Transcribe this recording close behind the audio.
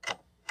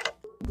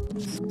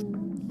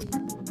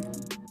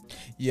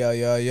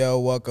Yo,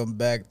 welcome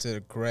back to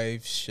the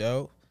Craves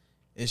show.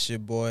 It's your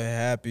boy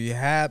Happy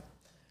Hap.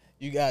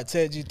 You got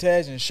Tedgy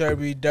Tej and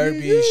Sherby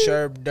Derby,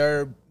 Sherb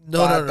Derb,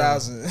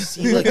 5,000.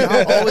 See, like,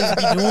 I'll always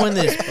be doing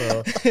this,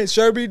 bro.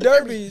 Sherby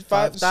Derby,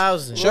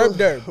 5,000. Sherb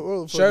Derb.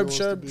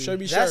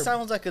 Sherby That Sherb.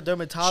 sounds like a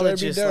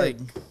dermatologist, Sherby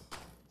like,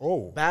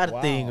 Oh,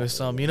 bad thing or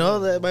something. You know,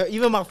 that,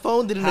 even my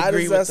phone didn't How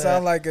agree does that with that.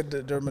 sound like a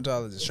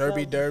dermatologist?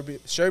 Sherby Derby.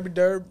 Sherby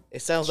Derb.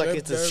 It sounds like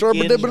it's a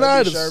Sherby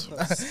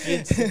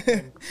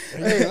skin.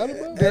 Hey,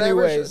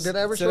 Anyways, did I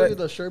ever show you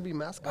the Sherby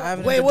mascot? I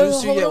haven't Wait,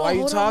 introduced you hold yet. on, Why you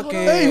hold on, talking?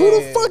 hold on. Hey, who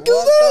the fuck is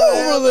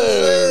that over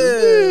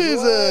there?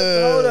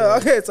 Jesus. Hold on.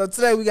 Okay, so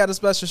today we got a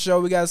special show.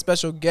 We got a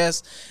special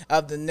guest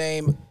of the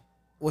name.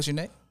 What's your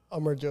name?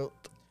 Amarjot.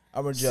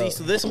 Amarjot. See,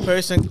 so this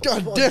person.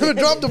 God damn it,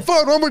 drop the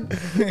phone,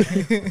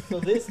 So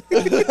this.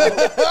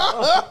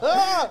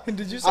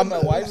 Did you say my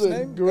wife's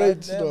name? Great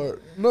Goddamn.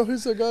 start. No, he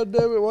said, God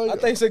damn it, why? I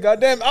think he said,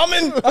 "Goddamn, I'm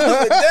in." I was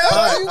like, "Damn,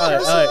 All you right.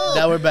 cursing?"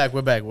 Now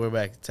we're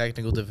back.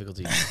 Technical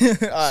difficulties.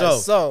 All right,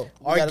 so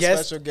we our got a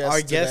guest, special guest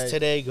our guest today.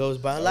 today goes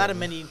by a lot of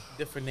many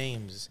different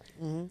names.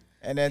 And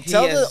then He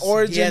tell has- the he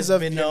origins has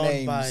of been your known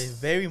names. by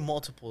very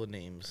multiple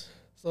names.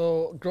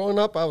 So, growing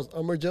up, I was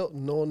Amarjot,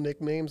 no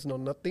nicknames, no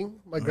nothing.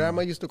 My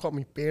grandma used to call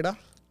me Pera.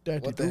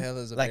 Daddy What the hell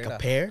is a Like pera? a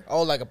pear?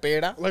 Oh, like a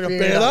pera? Like a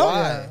Pera? pera?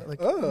 Why? Yeah. Like,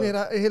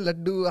 Mera, eh,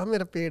 laddu, I'm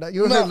mera pera.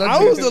 You No, were I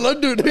was the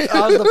laddu, dude.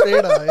 I was the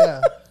pera, yeah.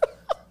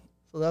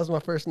 So that was my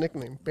first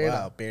nickname, Wow,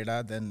 Pera.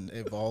 pera then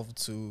evolved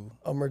to.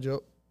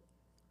 Amarjot.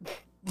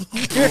 He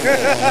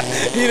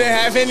didn't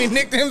have any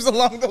nicknames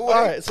along the way.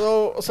 All right,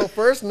 so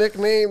first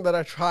nickname that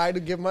I tried to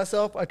give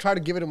myself, I tried to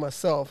give it to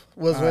myself,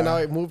 was when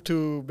I moved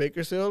to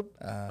Bakersfield.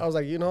 I was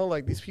like, you know,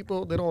 like these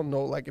people, they don't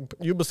know. Like in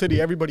Yuba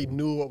City, everybody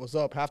knew what was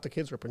up. Half the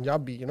kids were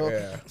Punjabi, you know.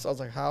 Yeah. So I was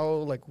like,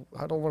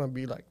 I don't want to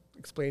be like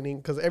explaining,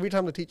 because every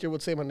time the teacher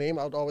would say my name,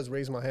 I would always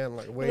raise my hand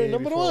like way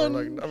number before, one.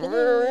 like you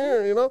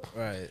know.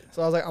 Right.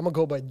 So I was like, I'm gonna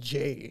go by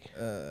J.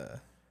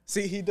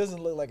 See, he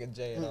doesn't look like a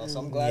J at all, so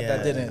I'm glad Yeah.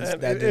 that didn't.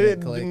 And That it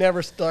didn't click.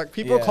 never stuck.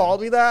 People Yeah.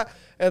 called me that,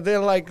 and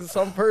then like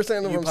some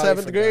person You from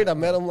probably 7th grade, I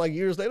met him like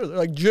years later. They're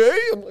like, Jay?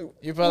 I'm like,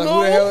 You probably No.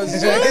 who the hell is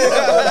Jay?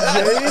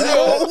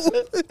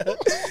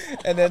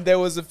 And then there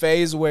was a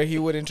phase where he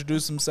would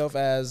introduce himself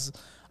as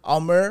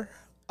Hummer.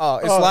 Oh,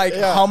 it's like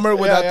yeah, Hummer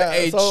without yeah. the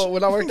H. So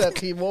when I worked at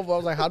T-Mobile, I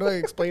was like, how do I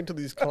explain to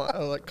these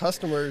like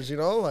customers, you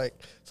know? Like,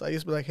 so I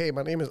used to be like, hey,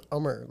 my name is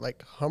Hummer,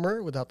 like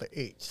Hummer without the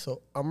H.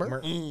 So Hummer.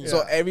 Yeah.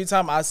 So every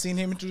time I seen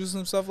him introduce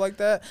himself like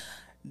that,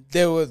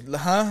 there was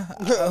what?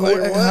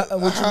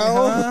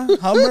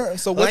 Hummer.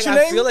 So what's Like, your I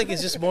name? feel like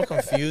it's just more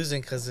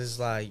confusing because it's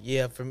like,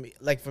 yeah, for me,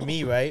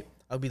 right?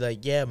 I'll be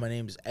like, yeah, my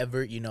name is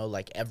Everett, you know,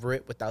 like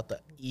Everett without the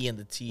E and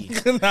the T.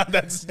 Nah,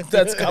 that's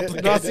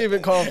complicated. That's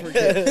even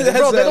complicated. That's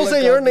Bro, they don't hella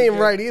say your name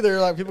complicated. right either.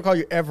 Like people call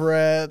you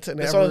Everett and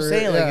That's Everett. what I'm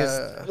saying. Like,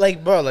 yeah. it's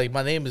like, bro, like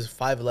my name is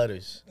 5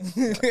 letters.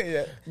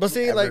 Yeah. But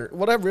see, Everett like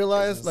what I've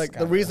realized, is like the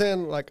kinda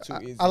reason, like too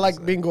easy I like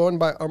to say. being going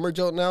by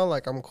Amarjot now.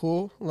 Like I'm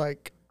cool.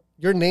 Like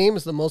your name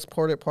is the most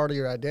important part of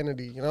your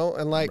identity, you know.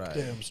 And like Right.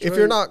 if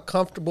you're not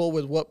comfortable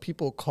with what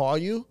people call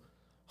you,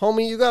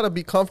 homie, you got to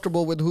be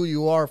comfortable with who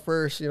you are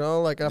first, you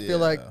know. Like I feel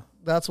like Yeah.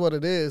 that's what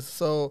it is.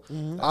 So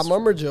I'm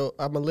Amarjot.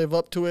 I'm gonna live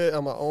up to it.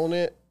 I'm gonna own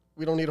it.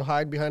 We don't need to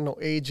hide behind no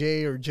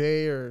AJ or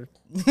J or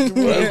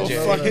whatever.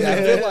 AJ. fuck it I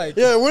is. feel like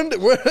Yeah, when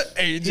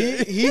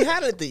AJ. he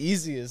had it the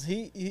easiest.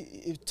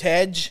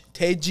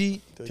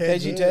 Teji, Tej.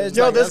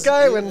 Yo, like, this that's-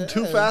 yeah, when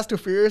Too Fast, Too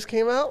Furious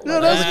came out, Yeah,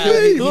 like, that's as a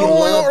kid, me. he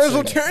was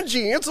like,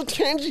 it's a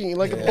Tenji,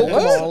 like a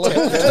Pokemon. Like,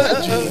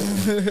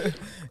 Tenji.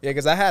 Yeah,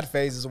 because I had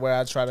phases where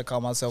I tried to call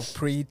myself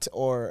Preet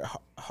or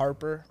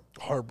Harper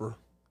Harbor.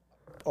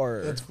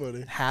 or That's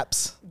funny.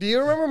 Haps. Do you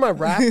remember my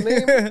rap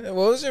name?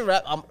 What was your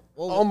rap?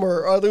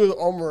 Omer. I think it was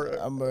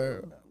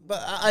Omer.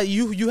 But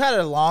you had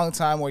a long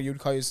time where you'd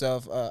call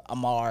yourself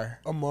Amar.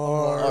 Well,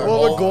 Omar.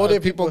 the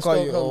golden People people call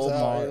still you comes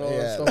out. Omar, You know,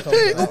 yeah. it still comes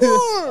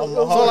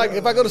out. So like,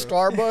 if I go to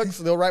Starbucks,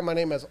 they'll write my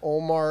name as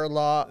Omar a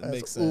lot,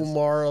 Makes as sense.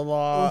 Umar a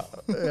lot.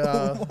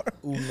 Yeah.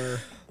 Umer.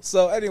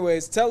 So,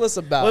 anyways, tell us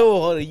about. Wait,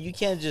 hold on. You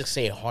can't just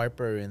say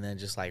Harper and then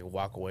just like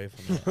walk away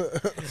from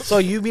it. So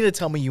you mean to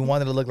tell me you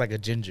wanted to look like a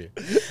ginger?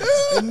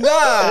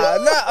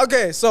 Nah.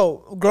 Okay,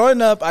 so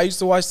growing up, I used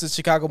to watch the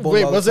Chicago Bulls.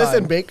 Wait, all was the this in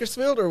time.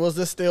 Bakersfield or was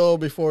this still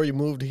before you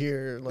moved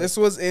here? Like, This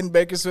was in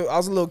Bakersfield. I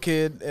was a little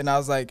kid, and I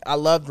was like, I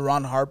loved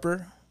Ron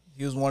Harper.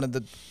 He was one of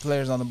the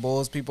players on the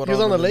Bulls. People He was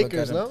don't on the really look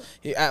Lakers, at him. no?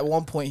 He, at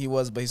one point he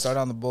was, but he started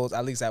on the Bulls.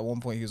 At least at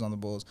one point he was on the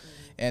Bulls.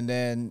 And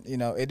then,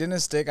 it didn't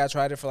stick. I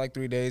tried it for like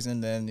 3 days,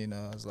 and then,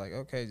 I was like,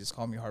 okay, just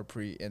call me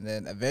Harpreet. And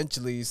then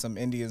eventually some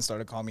Indians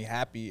started calling me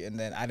Happy, and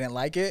then I didn't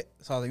like it.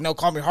 So I was like, no,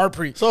 call me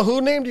Harpreet. so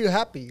who named you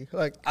Happy?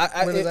 Like,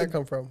 I- where did it- that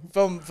come from?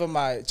 From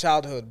my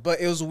childhood.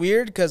 But it was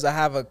weird because I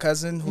have a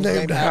cousin who's Named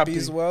named Happy Happy.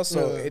 as well,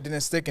 so Yeah. it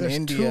didn't stick in There's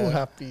India. two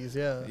Happies,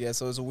 yeah. Yeah,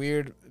 so it's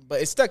weird.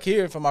 But it stuck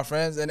here for my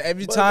friends, and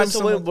every time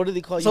someone... what do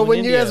they call you? So in when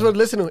India? you guys were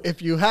listening,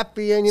 if you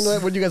happy and you know,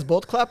 would you guys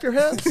both clap your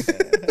hands?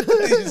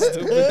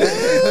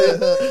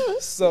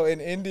 So in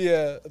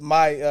India,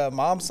 my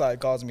mom's side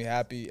calls me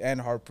Happy and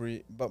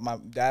Harpreet, but my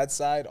dad's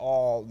side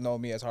all know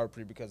me as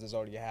Harpreet because there's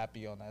already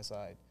Happy on that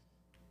side.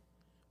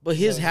 But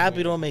his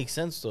happy don't make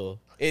sense though.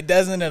 It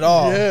doesn't at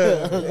all.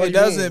 Yeah. It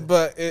doesn't,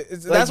 but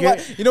it's, Like that's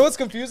why. You know what's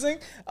confusing?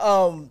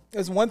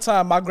 It's one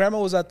time my grandma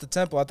was at the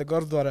temple at the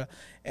Gurdwara,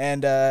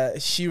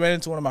 and she ran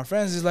into one of my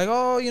friends. He's like,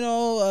 "Oh, you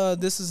know,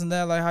 this and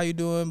that. Like, how you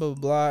doing? Blah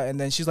blah blah." And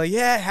then she's like,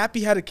 "Yeah,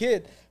 Happy had a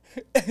kid."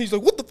 And he's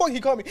like, "What the fuck?"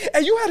 He called me.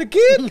 And you had a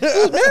kid? You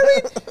was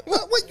married?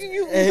 What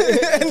you? And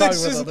then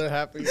Talking about other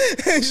happy.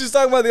 she's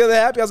talking about the other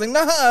Happy. I was like,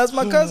 "Nah, that's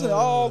my cousin."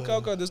 Oh,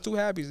 okay. There's two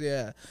Happies.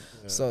 Yeah.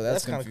 So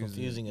That's that's kind of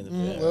confusing in the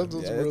Mm, family.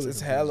 that's Yeah, really it's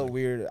hella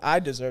weird. I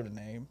deserve a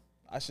name.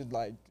 I should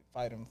like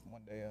fight him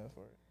one day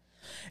for it.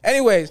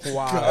 Anyways, the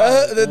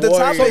Warrior. So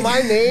topic. my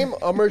name,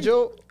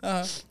 Amarjot,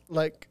 Uh-huh.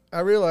 like I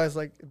realized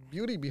like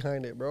beauty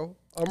behind it, bro.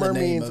 Amar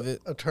name means of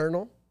it.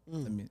 eternal,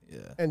 Yeah.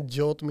 and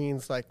Jot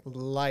means like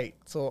light.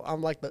 So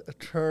I'm like the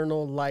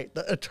eternal light,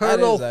 the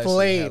eternal actually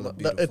flame, hella the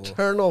beautiful.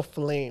 eternal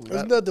flame.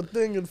 Isn't that the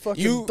thing in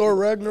fucking You- Thor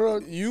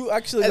Ragnarok? You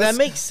actually. And that let's-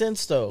 makes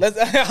sense though.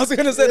 I was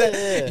gonna say Yeah.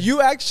 that.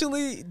 You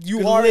actually you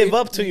You are live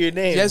up to your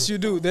name. Yes, you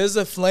do. There's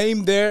a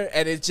flame there,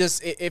 and it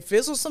just it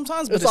fizzles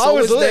sometimes, but It's it's,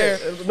 always always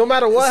there. lit, no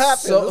matter what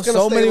happens. So, it's gonna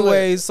so stay many lit.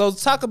 ways. So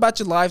talk about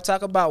your life.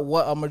 Talk about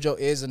what Amarjot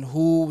is and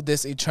who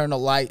this eternal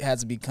light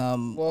has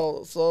become.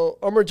 Well, so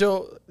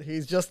Amarjot,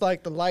 he's just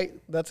like the light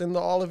that's in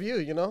all of you,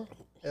 you know?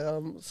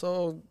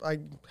 So I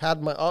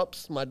had my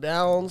ups, my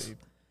downs,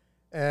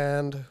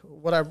 and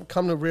what I've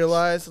come to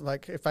realize,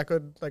 like if I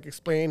could like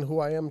explain who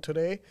I am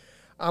today,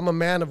 I'm a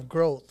man of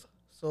growth.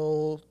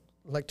 So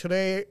like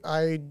today,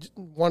 I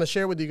want to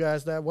share with you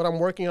guys that what I'm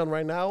working on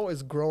right now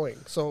is growing.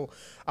 So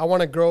I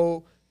want to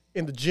grow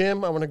in the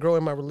gym. I want to grow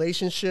in my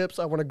relationships.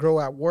 I want to grow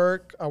at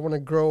work. I want to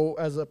grow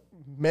as a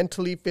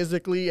mentally,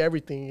 physically,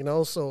 everything, you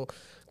know? So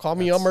call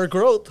me Umar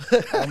Growth.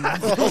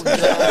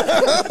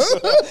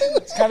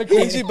 It's kind of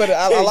cringy, but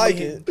I like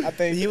it. I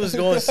think He was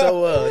going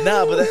so well.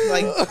 Nah, but that's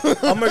like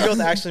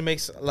Amarjot actually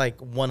makes like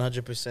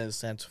 100%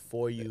 sense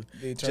for you.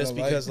 The eternal Just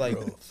because light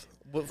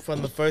like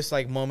from the first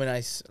like moment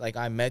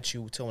I met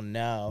you till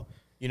now,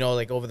 you know,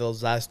 like over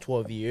those last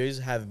 12 years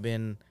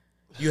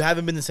you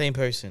haven't been the same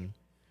person,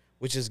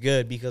 which is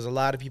good because a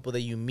lot of people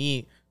that you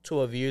meet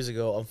 12 years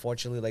ago,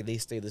 unfortunately, like they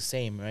stay the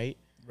same, right?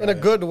 In a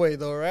good way,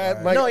 though, right?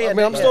 Right. Like, No, yeah, I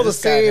mean, I'm yeah. still the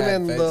This guy same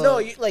had in faith. the... No,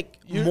 you like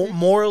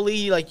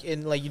morally, like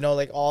in like you know,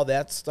 like all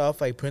that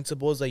stuff, like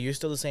principles, like you're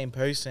still the same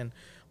person,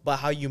 but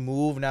how you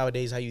move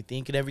nowadays, how you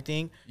think and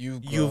everything,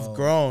 you've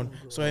grown.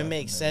 So it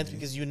makes sense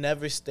because you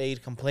never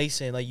stayed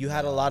complacent. Like you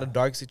had a lot of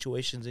dark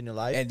situations in your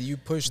life, and you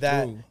pushed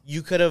that through.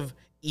 you could have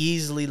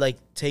easily like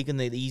taken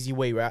the easy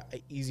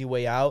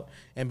way out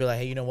and be like,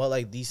 hey, you know what,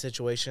 like these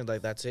situations,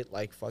 like that's it,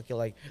 like fuck it,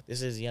 like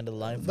this is the end of the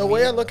line for The me.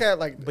 way I look at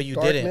like But you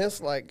didn't. darkness,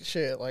 like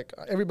shit, like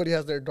everybody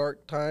has their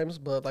dark times,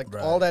 but like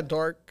all that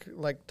dark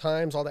like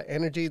times, all that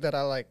energy that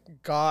I like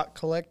got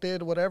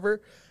collected,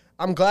 whatever.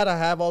 I'm glad I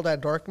have all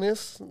that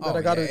darkness that Oh,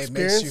 I got to yeah, it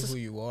makes experience you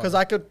who you are. because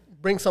I could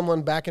bring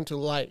someone back into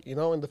light, you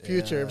know, in the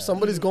future. If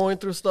somebody's going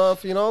through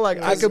stuff, you know,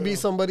 like I could be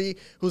somebody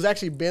who's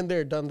actually been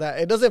there, done that.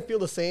 It doesn't feel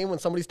the same when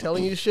somebody's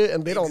telling you shit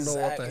and they don't know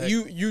what the heck.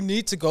 You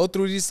need to go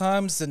through these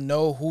times to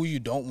know who you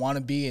don't want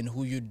to be and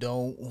who you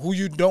don't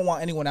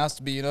want anyone else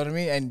to be. You know what I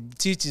mean? And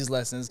teach these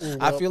lessons.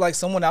 I feel like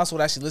someone else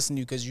would actually listen to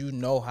you because you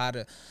know how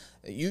to.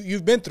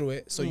 You've been through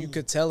it, so you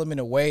could tell them in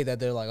a way that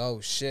they're like,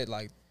 oh shit,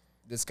 like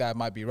this guy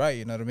might be right.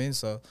 You know what I mean?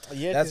 So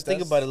Yeah, just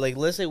think about it. Like,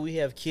 let's say we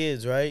have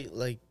kids, right?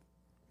 Like,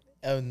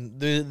 and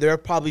they're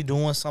probably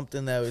doing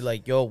something that we're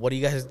like, yo, what are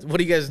you guys doing?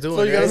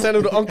 So you gotta right? send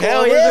him to Uncle.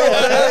 Hell Albert?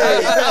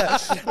 yeah.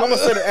 I'm gonna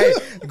send it.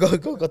 Hey,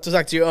 go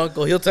talk to your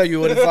uncle. He'll tell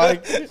you what it's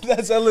like.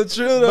 that's hella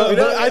true though. But you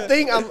know, I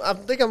think I'm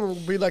gonna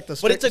be like the.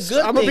 But it's a strict- good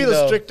I'm gonna be thing, the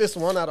though. strictest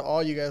one out of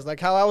all you guys. Like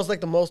how I was like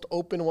the most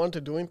open one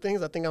to doing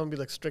things. I think I'm gonna be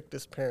like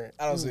strictest parent.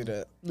 I don't see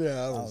that.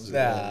 Yeah, I don't see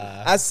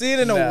that. Nah. I see it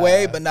in a Nah.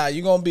 way, but nah,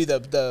 you're gonna be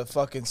the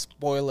fucking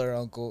spoiler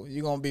uncle.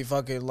 You're gonna be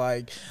fucking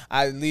like,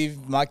 I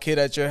leave my kid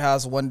at your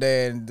house one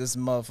day and this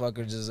motherfucker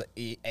just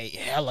ate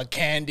hella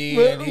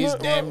candy and he's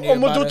damn near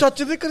I'm gonna about do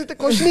to- chachi de karite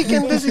kuch nahi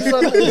kehte si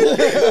son.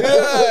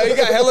 Yeah, he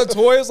got hella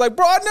toys. Like,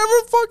 bro, I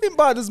never fucking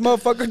bought this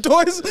motherfucker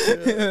toys.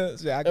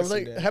 Yeah, I can I'm see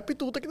like, that. happy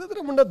tu tak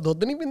tera munda dudh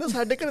nahi pinda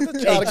ਸਾਡੇ ਘਰੇ ਤਾਂ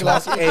ਚਾਰ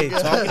glass Hey,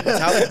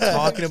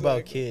 talking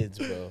about kids,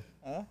 bro.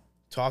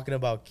 Talking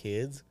about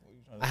kids.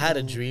 I had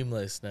a dream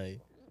last night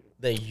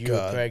that you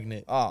were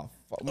pregnant. Oh,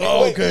 fuck.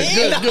 Oh, good,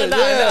 good.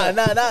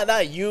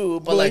 Not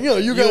you, but like you know,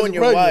 you guys and were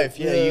your pregnant. wife.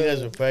 Yeah, you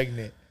guys were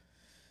pregnant.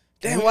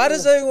 Damn, why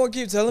does everyone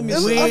keep telling me I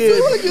shit?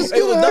 feel like it's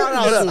It was good. not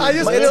awesome. I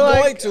just But feel it's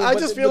like going to, I but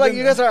just the- feel but like then-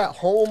 you guys are at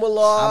home a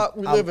lot.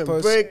 We I'm live in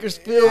pers-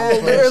 Bakersfield.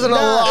 There's a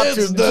lot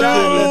to do.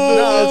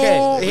 No,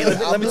 okay. Hey,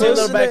 let me tell you a little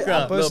personally-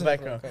 background. I'm Little personally-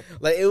 background.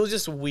 Like it was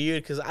just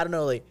weird because I don't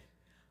know. Like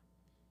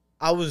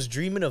I was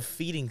dreaming of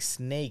feeding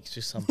snakes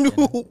or something,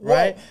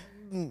 right?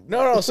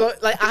 No. So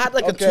like I had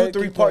like a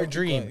 2-3 part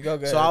dream.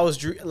 Go so I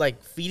was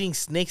like feeding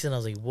snakes, and I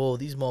was like, "Whoa,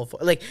 these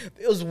motherfuckers!" Like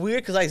it was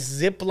weird because I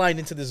zip lined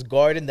into this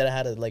garden that I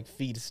had to like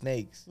feed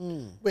snakes.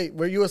 Wait,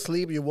 were you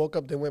asleep? You woke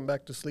up, then went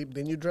back to sleep.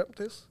 Then you dreamt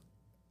this?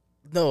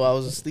 No, I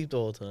was asleep the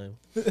whole time.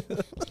 You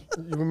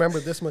remember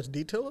this much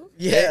detail?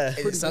 Yeah,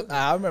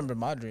 I remember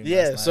my dream.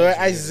 yeah. So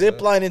I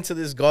zip line into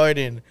this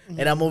garden,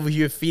 and I'm over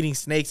here feeding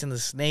snakes, and the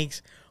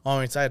snakes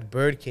are inside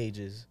bird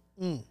cages.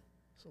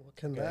 So what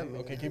can that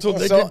mean? Okay, keep So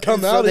going. they can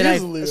come out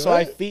easily,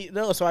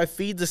 I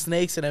feed the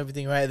snakes and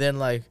everything, right? Then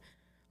like,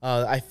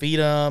 I feed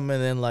them,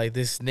 and then like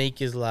this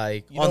snake is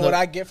like, you know what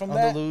I get from on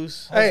that? the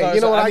loose. Hey,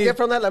 you know what I get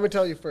from that? Let me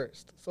tell you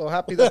first. So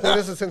happy that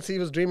this is since he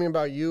was dreaming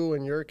about you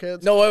and your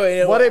kids. No,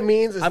 wait. What it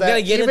means is I'm that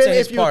gonna get even into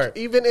if his part.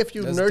 even if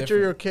you That's nurture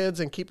different. your kids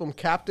and keep them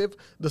captive,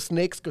 the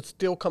snakes could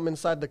still come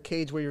inside the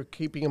cage where you're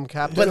keeping them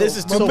captive. But this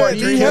is So two-part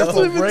be dream, careful,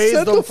 though. You haven't raise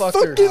even them said the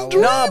fuckers. fucking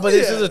dream. No, but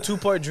this Yeah. is a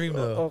 2-part dream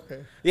though.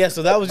 Okay. Yeah,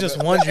 so that was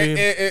just one dream.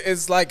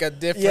 It's like a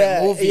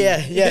different movie.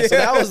 Yeah. So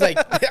that was like,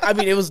 I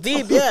mean, it was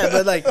deep, yeah,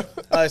 but like,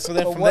 so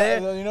then But from what,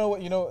 there, you know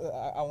what?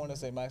 I want to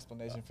say my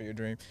explanation for your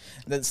dream.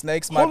 That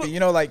snakes might be,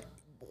 like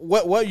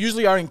what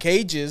usually are in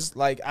cages.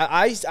 Like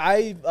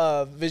I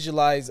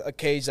visualize a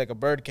cage like a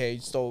bird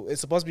cage. So it's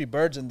supposed to be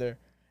birds in there,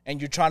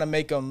 and you're trying to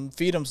make them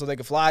feed them so they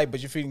can fly, but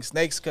you're feeding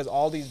snakes because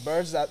all these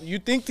birds that you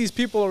think these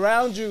people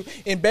around you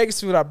in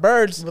Bakersfield are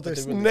birds, But they're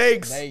really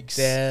snakes. Snakes.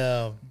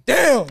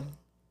 damn.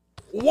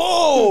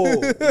 Whoa!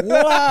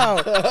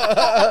 Wow!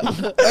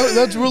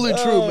 That's really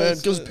true, man.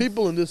 Because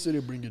people in this city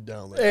bring you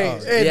down. Like,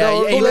 Hey, Yeah,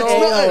 no, yeah, let's hey,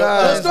 not-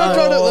 let's not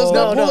try to let's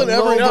not pull an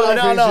everyone. Hold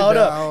up.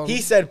 down. He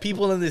said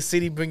people in this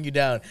city bring you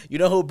down. You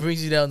know who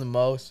brings you down the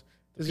most?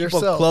 Is People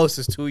yourself.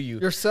 closest to you.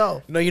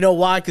 Yourself. No, you know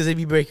why? Because they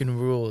be breaking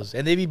rules,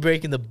 and they be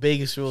breaking the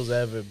biggest rules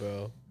ever,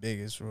 bro.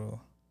 Biggest rule.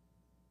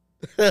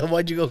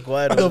 Why'd you go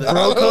quiet? The on that?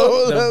 bro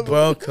code. The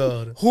bro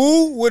code.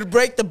 Who would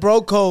break the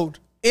bro code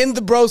in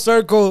the bro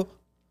circle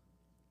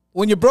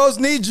when your bros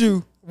need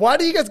you? Why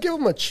do you guys give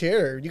him a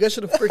chair? You guys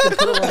should have freaking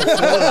put him on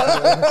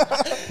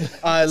the floor.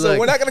 All right, So look,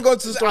 we're not gonna go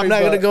into the story. I'm not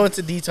gonna but- go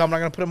into detail. I'm not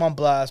gonna put him on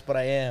blast, but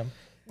I am.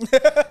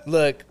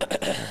 Look,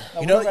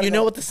 you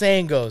know what the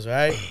saying goes,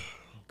 right?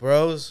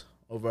 Bros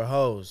over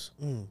hoes,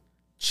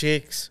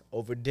 chicks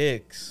over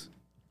dicks.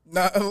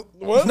 No,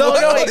 No,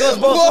 it goes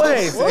both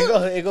ways.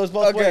 It goes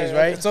both ways,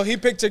 right? So he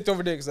picked chick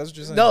over dicks. That's what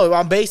you're saying. No,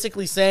 I'm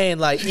basically saying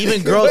like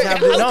even girls have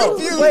this. I'm No,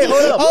 confused. wait,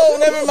 hold up. Oh,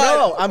 never mind.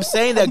 No, I'm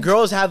saying that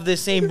girls have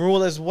this same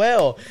rule as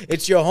well.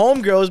 It's your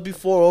homegirls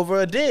before over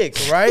a dick,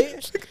 right?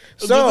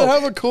 Does it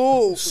have So, a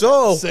cool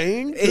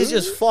saying? it's too?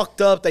 just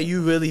fucked up that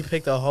you really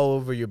picked a hoe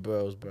over your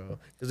bros, bro.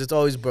 Because it's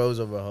always bros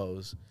over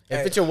hoes. If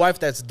Hey. it's your wife,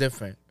 that's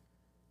different.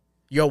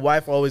 Your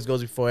wife always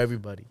goes before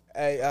everybody.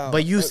 Hey,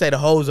 But you said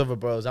hoes over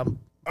bros.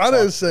 I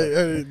didn't say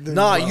anything.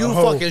 Nah, about you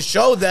hoe. fucking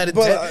showed that.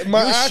 But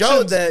my you actions,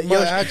 showed that.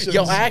 my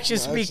Your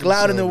actions speak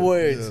louder than showed it,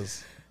 words.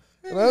 yes.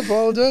 And I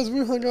apologize. We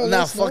hung out. Nah,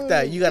 last fuck night.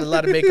 that. You got a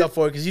lot to make up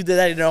for it because you did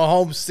that in our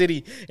home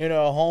city, in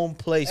our home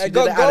place. You Hey, did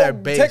go it out of our go.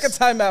 base. Take a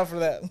timeout for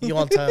that. You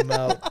on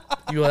timeout.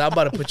 I'm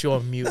about to put you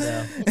on mute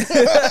now.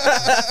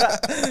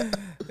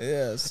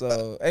 Yeah.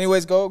 So,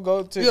 anyways,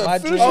 go to Yeah, my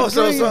finish dream. your Oh,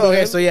 so dream, okay,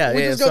 man. so yeah,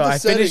 We yeah. just So got the I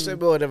finished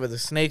setting. whatever the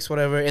snakes,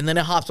 whatever, and then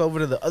it hops over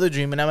to the other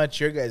dream, and I'm at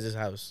your guys'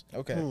 house.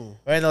 Okay.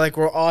 Right, and like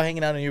we're all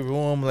hanging out in your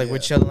room, like we're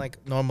chilling like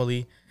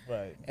normally,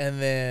 Right.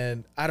 and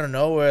then I don't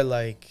know where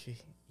like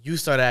you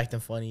start acting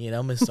funny, and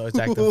Elman starts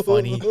acting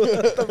funny,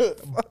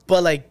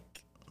 but like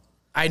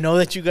I know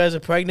that you guys are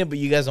pregnant, but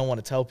you guys don't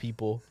want to tell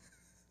people.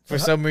 For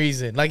some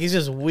reason, like it's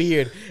just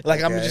weird.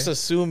 Like I'm Okay. just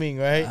assuming,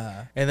 right?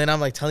 And then I'm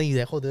like telling you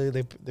that, oh,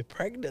 they're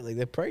pregnant, like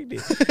they're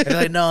pregnant. And they're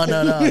like, no.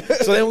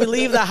 So then we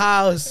leave the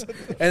house,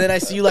 and then I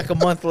see you like a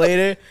month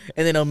later,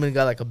 and then Omen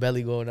got like a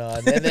belly going on,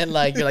 and then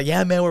like you're like,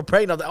 yeah, man, we're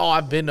pregnant. I'm like, oh,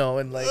 I've been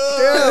knowing, like,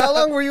 Damn, how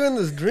long were you in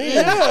this dream?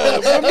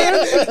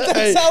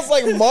 That sounds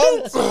like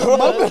months. My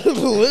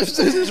man lives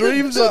his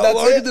dreams out that's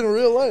longer it? than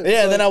real life.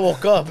 yeah. And then I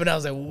woke up, and I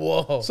was like,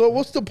 whoa. So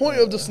what's the point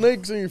of the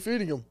snakes and you're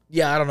feeding them?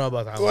 Yeah, I don't know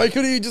about that. Why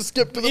couldn't you just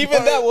skip to the Even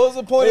part? that what was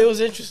the point. It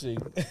was interesting.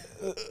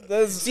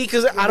 See,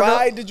 because I don't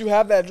Why know. did you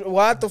have that?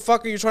 What the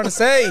fuck are you trying to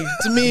say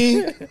to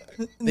me?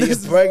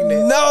 Niggas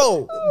pregnant.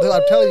 No. Dude,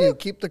 I'm telling you,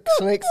 keep the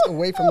snakes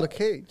away from the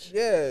cage.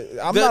 Yeah,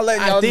 I'm not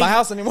letting y'all in my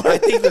house anymore. I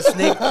think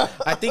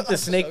the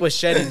snake was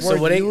shedding. So Were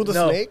what? you the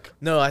snake?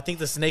 No, I think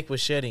the snake was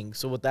shedding.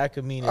 So what that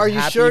could mean is Are you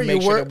happy sure make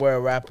you sure were- to wear a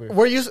wrapper.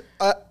 Were you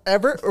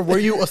ever, or were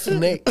you a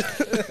snake?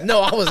 No,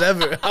 I was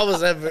ever.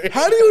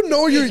 How do you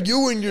know you're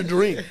you in your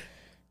dream?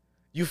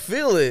 You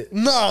feel it?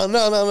 No.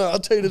 I'll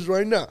tell you this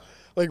right now.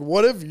 Like,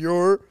 what if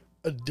you're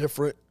a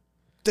different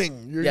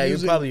thing? You're Yeah, you're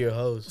using, probably your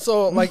host.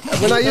 So like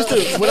when I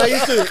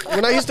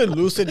used to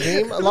lucid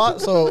dream a lot.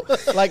 So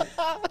like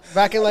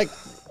back in like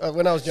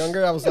when I was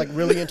younger, I was like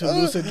really into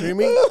lucid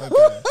dreaming.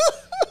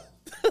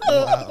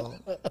 Wow.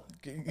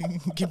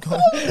 Keep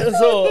going.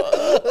 So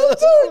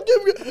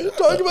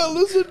talk about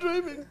lucid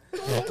dreaming.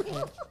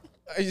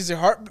 Is your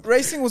heart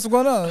racing? What's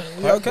going on?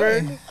 You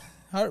okay?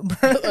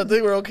 Heartburn. I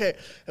think we're okay.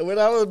 And when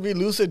I would be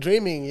lucid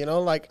dreaming, you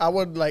know, like I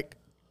would like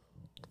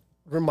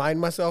remind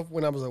myself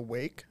when I was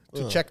awake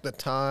to check the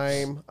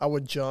time. I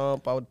would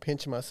jump. I would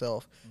pinch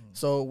myself.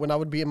 So when I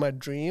would be in my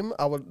dream,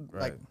 I would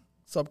like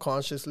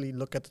subconsciously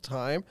look at the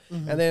time.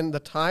 And then the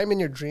time in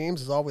your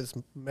dreams is always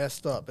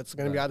messed up. It's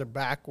going to be either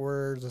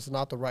backwards. It's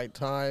not the right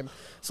time.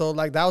 So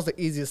like that was the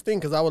easiest thing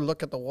because I would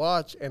look at the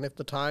watch, and if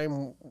the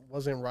time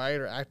wasn't right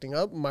or acting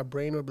up, my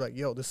brain would be like,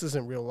 yo, this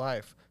isn't real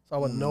life. So I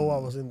would know I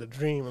was in the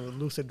dream, and the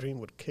lucid dream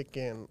would kick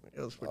in.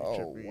 It was pretty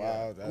trippy.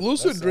 Wow.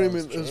 Lucid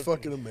dreaming is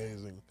fucking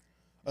amazing.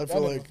 I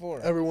feel like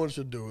before. everyone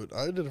should do it.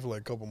 I did it for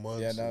like a couple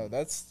months. Yeah, no,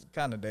 that's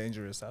kind of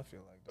dangerous, I feel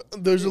like.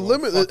 There's a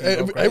limit. fucking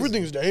go crazy.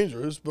 Everything's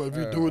dangerous, but if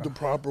you do it the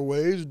proper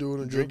ways, do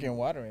it in Drinking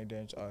water ain't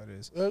dangerous. Oh, it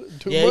is.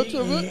 Too much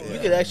of it. You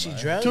could actually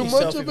drown Too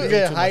yourself much if of you it.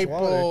 drink Yeah, too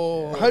much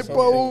water.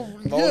 Hypo.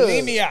 Yeah.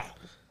 Bulimia.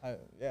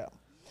 Yeah.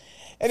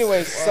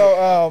 Anyways,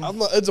 so I'm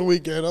not. It's a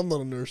weekend. I'm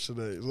not a nurse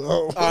today. So.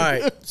 All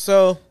right,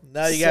 so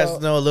now you guys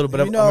know a little bit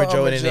of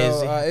Amarjot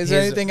and is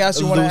there anything else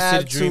you want to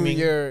add dreaming.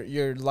 to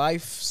your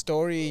life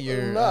story?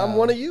 Your No, I'm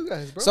one of you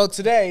guys, bro. So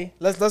today,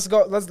 let's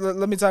go.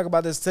 Let me talk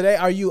about this. Today,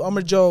 are you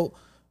Amarjot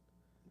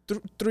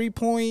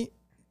 3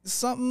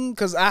 something?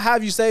 Because I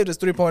have you saved as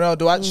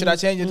 3.0. Should I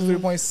change it to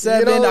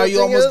 3.7? Are you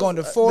almost going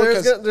to 4?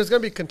 There's gonna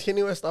be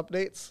continuous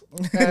updates,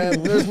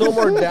 and there's no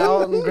more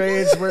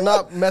downgrades. We're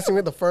not messing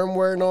with the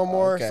firmware no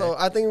more. Okay. So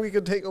I think we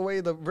could take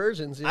away the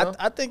versions. You know?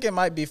 I think it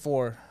might be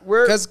 4.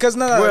 We're- Because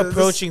We're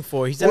approaching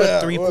 4. He's at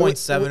a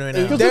 3.7 right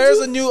now. There's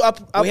a new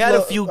We had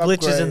a few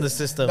glitches in the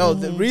system. No,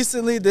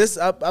 recently this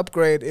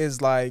upgrade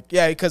is like,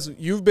 because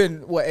you've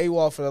been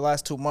AWOL for the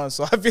last 2 months,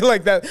 so I feel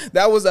like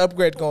that was the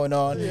upgrade going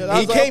on. Yeah,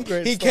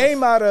 he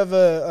came out of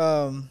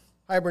a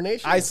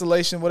hibernation,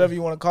 isolation, whatever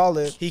you want to call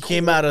it. He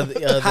came out of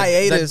the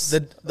hiatus. the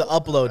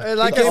upload. And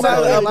like He I came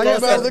out said, of like the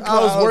I said,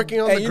 I was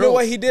working on and the you growth. know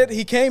what he did?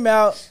 He came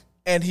out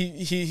and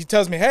he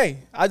tells me, "Hey,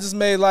 I just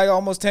made like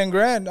almost 10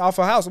 grand off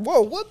a house."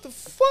 Whoa, what the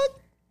fuck?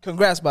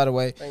 Congrats, by the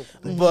way.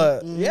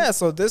 But yeah,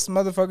 so this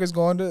motherfucker's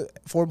going to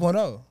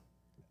 4.0,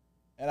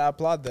 and I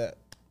applaud that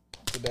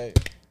today.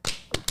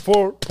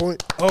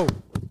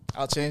 4.0.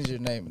 I'll change your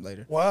name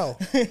later. Wow.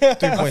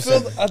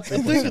 3.7. I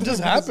think it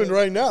just happened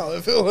right now. I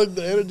feel like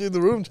the energy in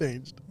the room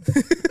changed.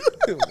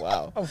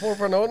 Wow. I'm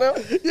 4.0 now.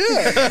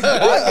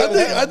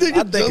 Yeah. I think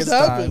it just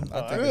happened.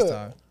 I think it's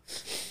time.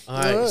 All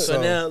right, Alright.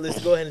 so now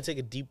let's go ahead and take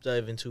a deep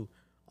dive into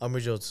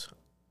Amarjot's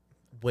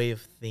way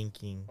of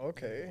thinking.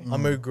 Okay.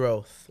 Amar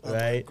growth,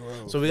 right?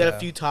 growth, So we got a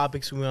few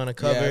topics we want to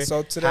cover. Yeah,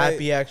 so today-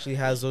 Happy actually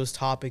has those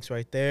topics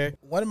right there.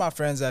 One of my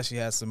friends actually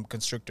has some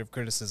constructive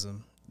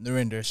criticism.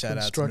 Narinder, shout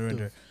out to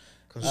Narinder.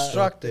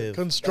 Constructive.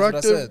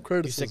 Constructive said. You said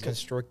criticism.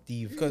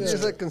 constructive.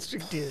 It's a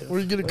constrictive. Were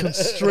you getting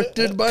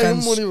constricted by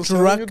him when he was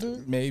telling you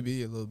to?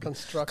 Maybe a little bit.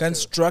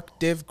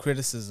 Constructive.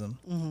 Criticism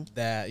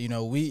that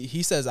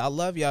he says, I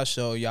love y'all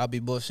show, y'all be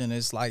bushing,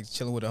 it's like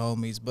chilling with the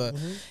homies, but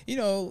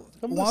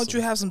why don't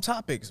you have some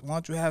topics? Why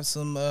don't you have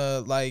some A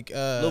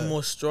little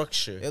more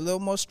structure. a little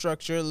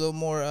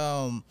more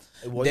Why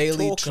you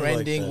daily talking like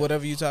trending, that?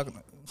 whatever you talking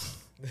about.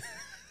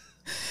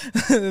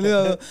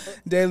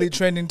 Daily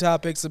trending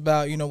topics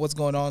about what's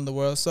going on in the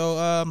world.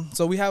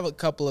 So we have a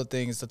couple of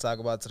things to talk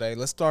about today.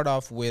 Let's start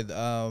off with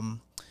the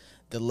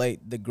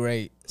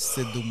great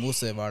Sidhu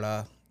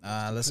Moosewala.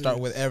 Let's start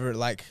with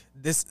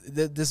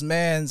this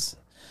man's,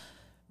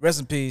 rest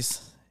in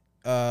peace.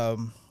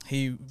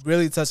 He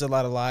really touched a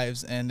lot of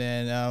lives. And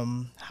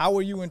then how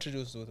were you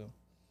introduced with him?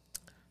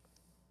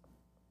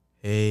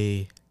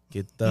 Hey,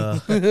 get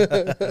the.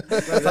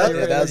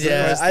 That's the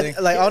first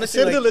thing.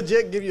 Honestly, Did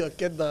legit give you a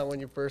kid down when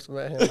you first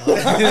met him?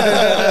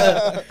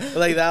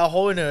 like that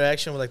whole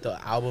interaction with like the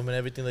album and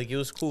everything, like it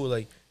was cool.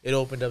 Like it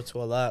opened up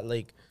to a lot.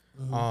 Like,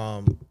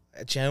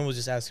 Chan was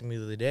just asking me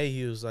the other day.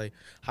 He was like,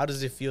 "How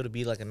does it feel to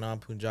be like a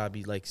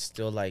non-Punjabi, like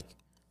still like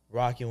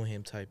rocking with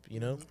him type, you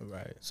know?"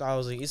 Right. So I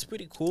was like, it's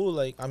pretty cool.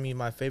 Like, I mean,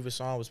 my favorite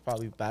song was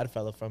probably Bad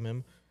Fella from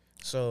him.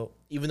 So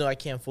even though I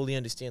can't fully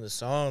understand the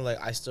song, like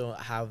I still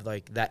have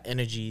like that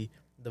energy,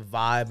 the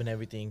vibe and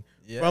everything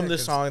from the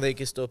song they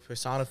can still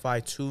personify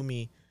to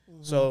me.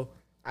 So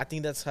I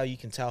think that's how you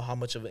can tell how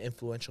much of an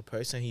influential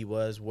person he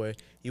was, where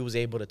he was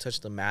able to touch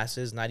the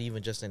masses, not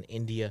even just in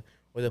India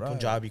or the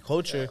Punjabi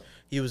culture.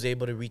 He was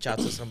able to reach out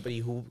to somebody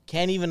who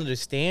can't even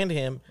understand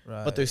him,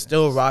 but they're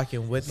still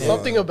rocking with him.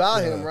 Something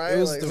about him, right? It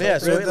was Like, the- Yeah,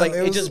 so it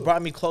was- just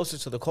brought me closer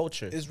to the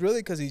culture. It's really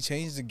because he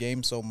changed the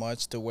game so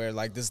much to where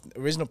like this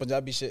original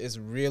Punjabi shit is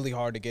really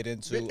hard to get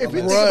into. if you think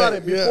unless- about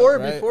it, yeah,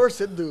 before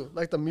Sidhu,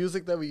 like the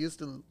music that we used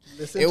to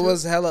listen to, it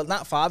was hella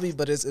not Fabi,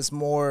 but it's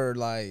more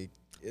like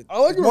I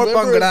like more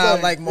remember it's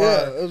Banga, like more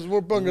it was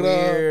more Banga.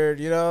 weird,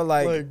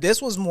 Like-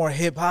 this was more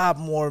hip hop,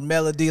 more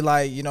melody,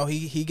 like It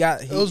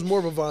was more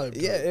of a vibe.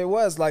 yeah, it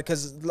was like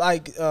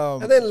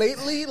And then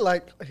lately,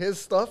 like his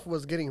stuff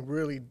was getting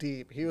really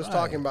deep. He was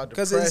talking about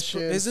 'Cause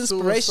depression, his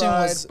inspiration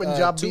suicide, was,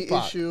 Punjabi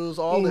Tupac. issues,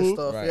 all this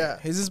stuff. right. Yeah,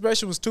 his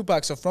inspiration was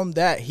Tupac, so from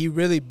that he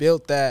really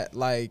built that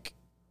like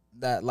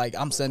that like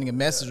I'm sending a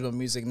message with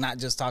music, not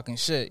just talking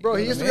shit. Bro, You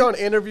he know used to what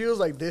be I on interviews,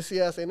 like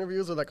desi-ass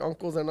interviews with like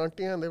uncles and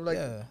auntie, and they were like,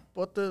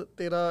 what the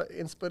tera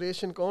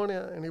inspiration kaun hai?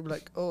 And he'd be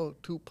like, oh,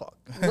 Tupac.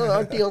 No,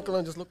 auntie, uncle,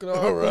 and just looking at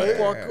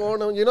Tupac,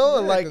 kaun, you know?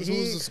 And like,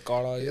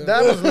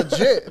 that was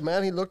legit,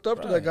 man. He looked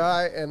up to the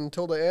guy, and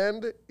until the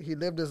end, he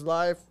lived his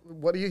life.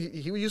 What he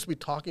used to be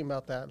talking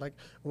about that, like,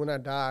 when I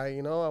die,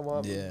 you know, I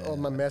want all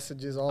my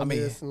messages,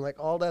 this, and like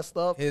all that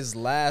stuff. His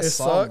last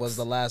song was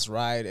The Last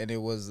Ride, and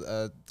it was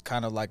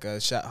kind of like a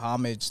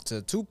homage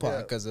to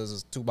Tupac because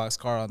there's a Tupac's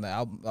car on the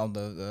album, on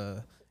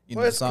the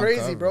well, it's crazy,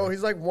 cover. Bro.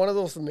 He's like one of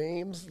those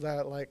names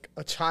that like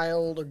a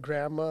child, a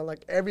grandma,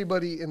 like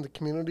everybody in the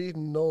community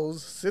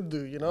knows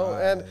Sidhu, you know?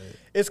 Right. And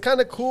it's kind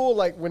of cool.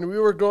 Like when we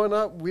were growing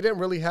up, we didn't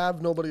really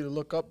have nobody to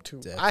look up to.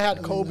 Definitely I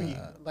had Kobe.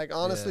 Not. Like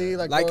honestly,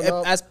 like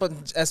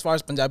as far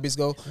as Punjabis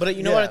go. But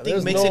you know what I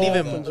think makes it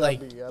even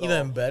like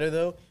even better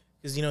though?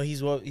 Because you know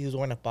he was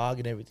wearing a fog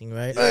and everything,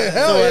 right? Hey,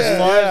 hell so as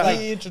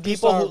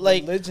far as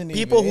like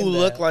people who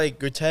look like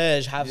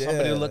Gurtej have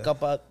somebody to look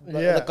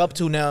up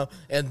to now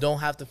and don't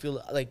have to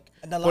feel like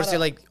or say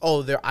like,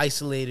 oh, they're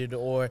isolated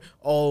or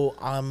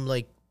I'm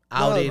like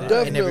outed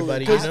and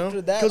everybody, you know?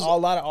 After that, a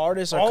lot of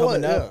artists are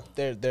coming up.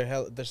 They're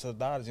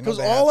Sardars, you know? Because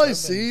all I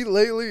see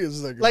lately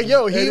is like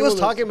yo, he was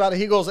talking about it.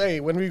 He goes,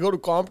 hey, when we go to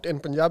Compton,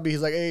 Punjabi,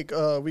 he's like,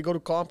 hey, we go to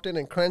Compton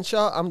and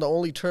Crenshaw. I'm the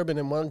only turban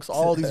amongst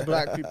all these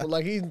black people.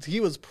 Like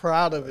he was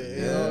proud of it.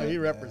 You know, he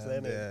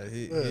represented. Yeah,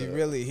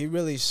 he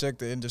really shook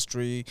the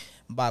industry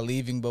by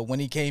leaving. But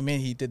when he came in,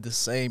 he did the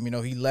same. You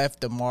know, he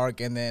left the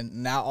mark, and then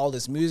now all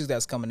this music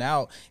that's coming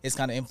out is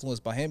kind of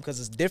influenced by him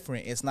because it's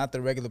different. It's not the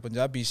regular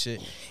Punjabi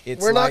shit.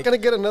 We're not gonna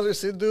get another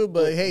Sidhu,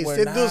 but hey,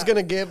 Sidhu's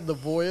gonna give the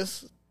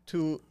voice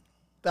to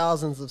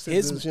thousands of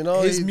Sidhus. You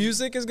know, his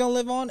music is gonna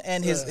live on,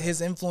 and his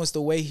influence, the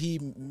way he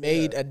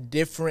made a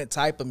different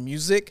type of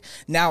music.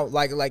 Now,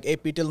 like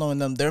AP Dillon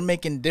and them, they're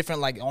making different,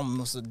 like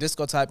almost a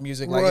disco type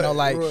music. Like you know,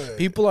 like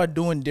people are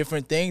doing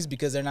different things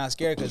because they're not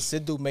scared. Because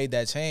Sidhu made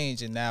that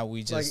change, and now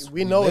we just like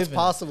we know it's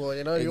possible.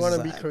 You know, you want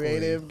to be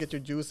creative, get your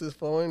juices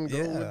flowing,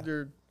 go with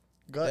your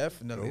gut.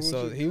 Definitely.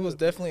 So he was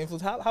definitely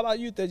influenced. How about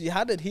you, Teji?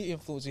 How did he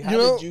influence you?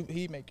 How did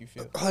he make you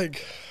feel?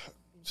 Like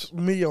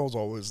me, I was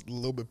always a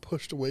little bit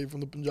pushed away from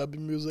the Punjabi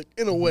music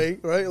in a way,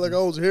 right? Like I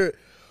always hear it,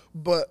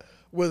 but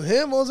with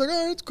him, I was like,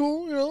 all right, it's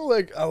cool. You know,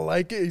 like I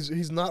like it.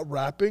 He's not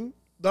rapping.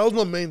 That was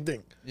my main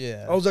thing.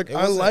 Yeah, I was like,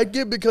 I like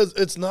it because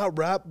it's not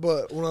rap,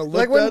 but when I look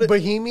like when at it,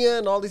 Bohemia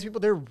and all these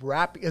people, they're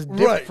rapping. It's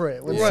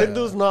different. When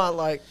Sidhu's not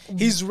like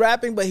he's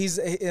rapping, but he's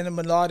in a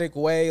melodic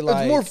way.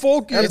 Like it's more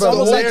folky. It's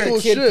almost like a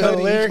kid. The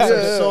lyrics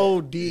are so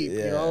deep.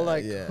 You know,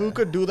 like who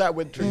could do that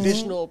with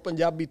traditional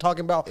Punjabi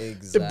talking about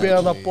the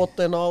Banga Pot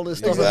and all this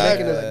stuff, and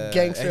making a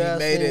gangster ass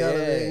thing out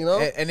of it. You know,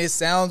 and it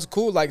sounds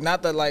cool. Like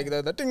not the like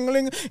the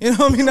tingling. You know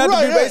what I mean? Not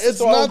the bass. It's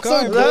not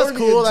so. That's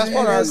cool. That's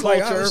part of our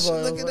culture.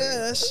 Look at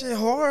that shit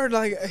hard.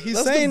 Like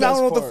he's saying, I don't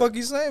know what the fuck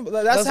he's saying,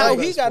 but that's how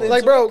he got it.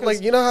 Like, bro,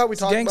 like you know how we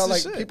talk about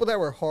like people that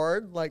were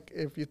hard. Like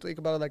if you think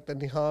about it, like the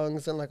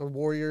Nihangs and like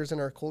warriors in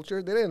our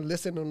culture, they didn't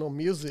listen to no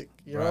music,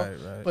 you know.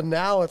 Right. But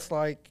now it's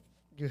like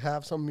you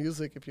have some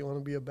music if you want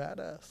to be a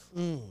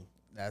badass.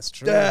 That's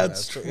true.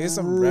 That's true. It's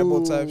some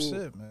rebel type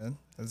shit, man.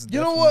 You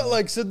know what?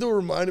 Like Sidhu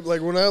reminded,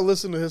 like when I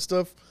listen to his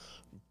stuff,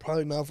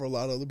 probably not for a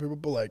lot of other people,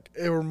 but like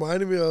it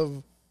reminded me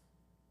of.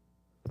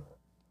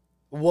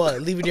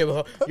 What? Leaving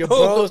your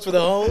bros for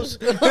the hoes?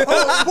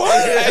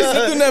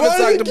 Sidhu never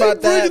talked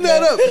about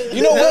that up.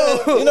 You know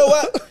what? You know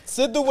what?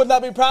 Sidhu would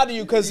not be proud of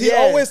you because he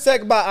always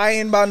talk about I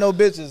ain't about no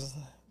bitches.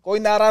 Koi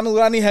naranu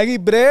rani hegi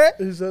bre.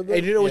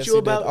 Hey, do you know what you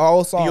about?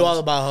 All songs. You all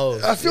about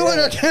hoes. I feel like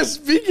I can't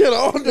speak at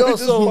all. Me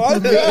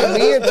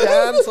and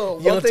Jan. So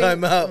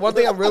one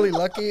thing I'm really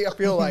lucky, I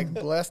feel like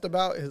blessed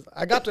about is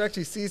I got to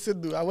actually see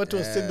Sidhu. I went to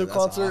a Sidhu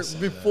concert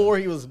before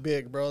he was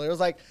big, bro. There was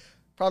like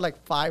probably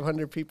like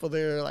 500 people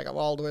there. Like I'm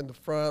all the way in the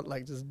front,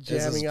 like just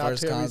jamming out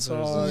to every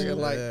song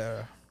and like.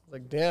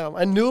 Like, damn.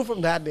 I knew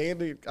from that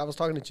day, I was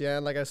talking to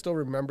Jan, like, I still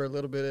remember a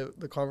little bit of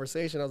the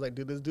conversation. I was like,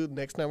 dude, this dude,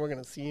 next time we're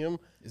going to see him,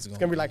 it's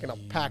going to be like in a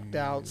packed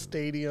out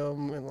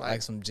stadium. And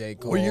like some J.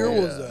 Cole. What year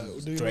was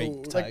that?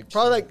 Drake type like,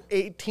 probably like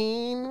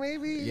 18,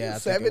 maybe? Yeah,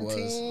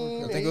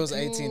 17. I think it was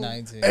 18,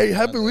 19. Hey,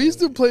 Happy, we used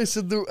to play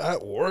Sidhu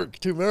at work,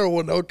 too. Remember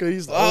Winoka?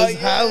 He's always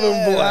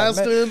having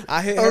blasting.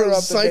 I hit her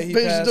up psych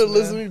patients are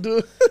listening to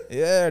it.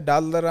 Yeah,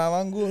 Dollar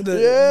Amangu. He's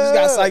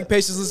got psych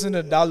patients listening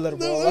to Dollar,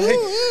 bro. Like,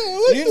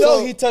 you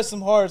know he touched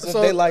some hearts. So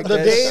they like the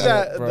day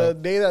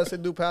that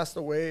Sidhu passed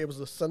away, it was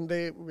a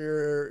Sunday. We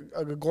were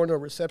going to a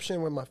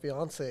reception with my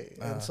fiance,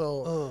 and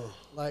so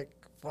like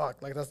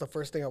fuck, like that's the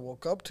first thing I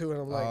woke up to,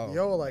 and I'm like,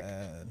 yo, like.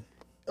 Man.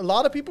 A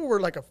lot of people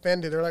were like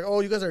offended. They're like, "Oh,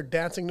 you guys are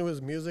dancing to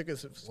his music.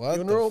 It's his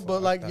funeral."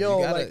 But like, yo,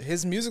 like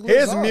his music,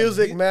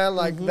 man.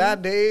 Like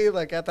that day,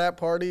 like at that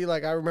party,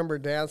 like I remember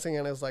dancing,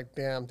 and it's like,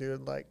 damn,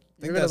 dude, like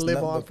you're gonna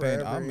live on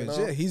forever. You know?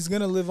 Yeah, he's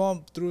gonna live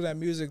on through that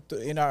music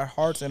in our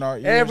hearts and our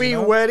ears. Every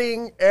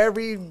wedding,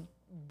 every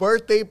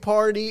birthday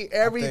party,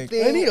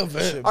 everything, any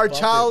event, our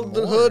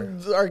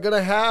childhood are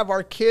gonna have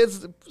our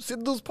kids.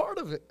 Sidhu's part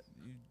of it.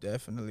 You're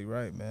definitely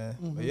right, man.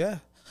 But yeah.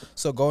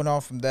 So going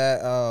on from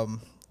that,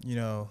 you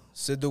know,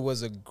 Sidhu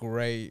was a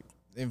great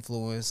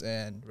influence,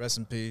 and rest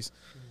in peace.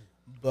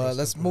 But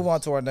let's move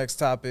on to our next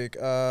topic.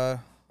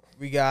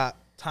 We got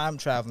time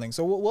traveling.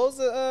 So what was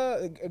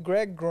the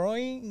Greg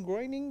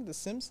Groening, the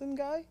Simpson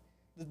guy?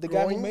 The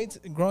guy who made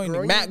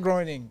Groening? Matt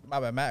Groening. My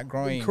bad, Matt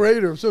Groening. The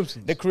creator of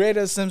Simpsons. The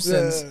creator of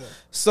Simpsons. Yeah.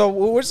 So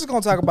we're just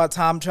going to talk about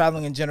time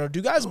traveling in general. Do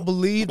you guys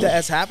believe that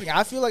that's happening?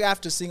 I feel like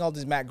after seeing all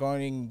these Matt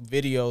Groening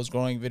videos,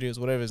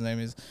 whatever his name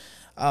is,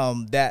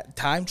 that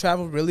time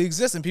travel really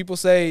exists. And people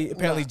say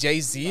apparently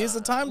Jay-Z is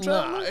a time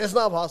traveler. Nah, it's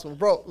not possible.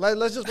 Bro,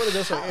 let's just put it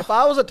this way. If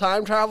I was a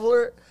time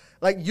traveler,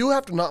 like, you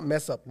have to not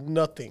mess up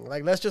nothing.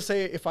 Like, let's just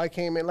say if I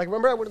came in, like,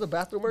 remember I went to the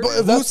bathroom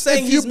earlier? Who's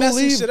saying he's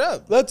messing shit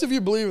up? That's if you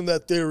believe in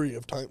that theory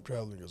of time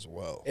traveling as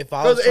well. If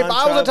I was a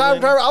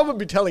time traveler, I would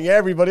be telling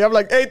everybody. I'm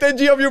like, hey,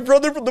 Tenji, I'm your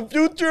brother from the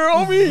future,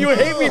 homie. You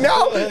hate me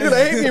now? You're gonna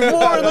hate me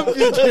more in the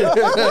future.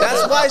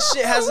 That's why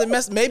shit hasn't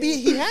messed. Maybe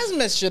he has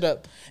messed shit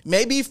up.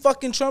 Maybe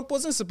fucking Trump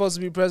wasn't supposed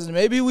to be president.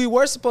 Maybe we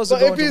were supposed to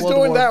go into if he's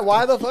doing that,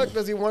 why the fuck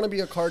does he want to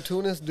be a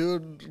cartoonist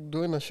dude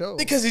doing a show?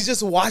 Because he's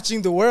just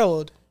watching the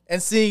world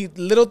and seeing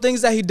little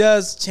things that he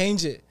does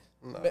change it.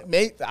 No.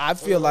 I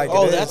feel like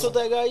that's what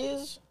that guy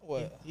is?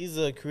 What? He's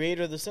the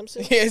creator of The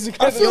Simpsons? Yeah,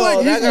 I feel like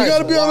you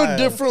got to be on a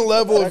different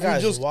level if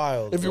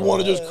you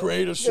want to just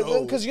create a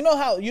show. Because you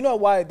know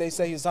why they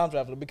say he's a time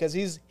traveler? Because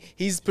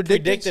he's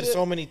predicted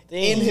so many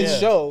things in his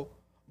show.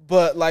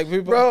 But like,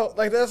 bro,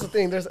 like that's the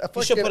thing. There's a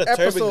fucking put a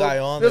episode. Guy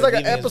on there's like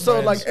an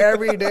episode like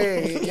every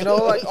day. You know,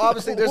 like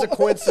obviously there's a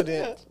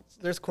coincidence.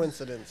 There's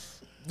coincidence.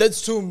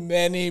 That's too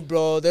many,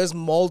 bro. There's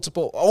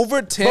multiple.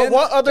 Over 10. But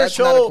what other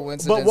show?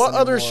 But what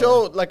other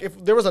show? Like, if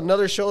there was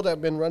another show that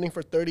had been running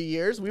for 30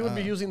 years, we would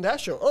be using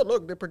that show. Oh,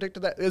 look, they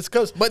predicted that. It's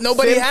because. But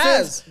nobody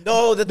has.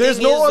 No, there's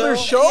no other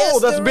show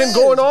that's been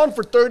going on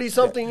for 30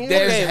 something years.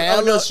 There's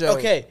hella show.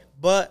 Okay,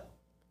 but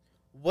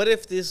what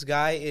if this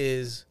guy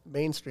is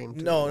mainstream?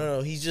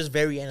 No. He's just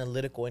very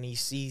analytical and he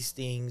sees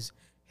things.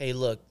 Hey,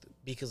 look,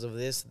 because of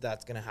this,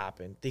 that's gonna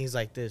happen. Things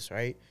like this,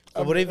 right?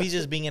 So what if he's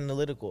just being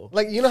analytical?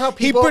 Like, you know how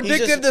people... He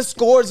predicted the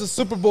scores of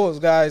Super Bowls,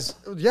 guys.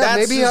 Yeah,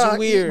 that's maybe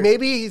weird.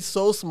 Maybe he's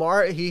so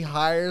smart, he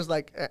hires,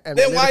 like,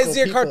 then why is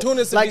he a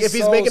cartoonist like, if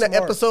he's making an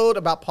episode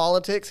about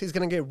politics, he's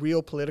going to get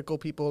real political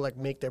people, like,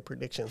 make their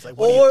predictions. Like,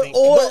 what do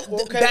you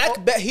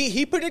think? Back,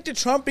 he predicted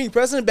Trump being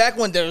president back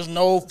when there was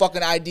no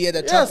fucking idea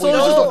that Trump was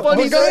just a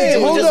funny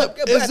thing. Hold up.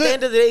 But at the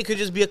end of the day, it could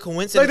just be a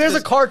coincidence. Like, there's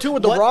a cartoon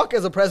with The Rock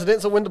as a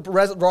president, so when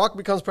The Rock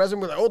becomes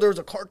president, we're like, oh, there's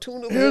a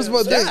cartoon of him. Here's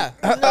my thing.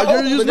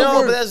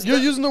 You're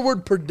using the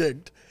word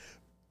predict.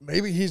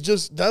 Maybe he's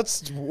just,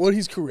 that's what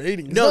he's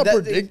creating. He's not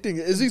predicting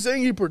it. Is he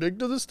saying he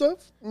predicted this stuff?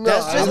 No,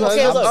 that's just,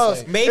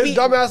 look, maybe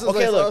dumbasses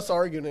like us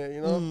arguing it,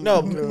 you know?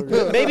 No,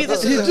 maybe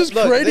this is just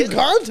creating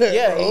content.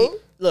 Yeah, bro.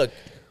 Look,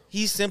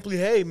 he's simply,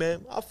 hey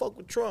man, I fuck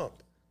with Trump.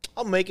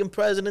 I'll make him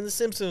president of The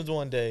Simpsons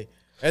one day.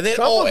 And then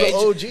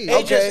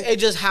it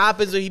just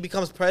happens that he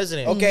becomes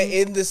president.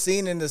 Okay, in the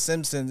scene in The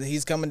Simpsons,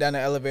 he's coming down the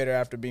elevator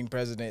after being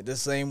president, the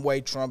same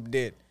way Trump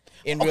did.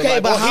 In real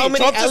life. But how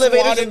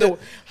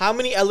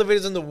many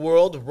elevators in the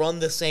world run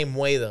the same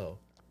way though?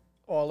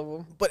 All of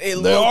them. But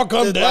they all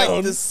come down.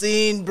 Like the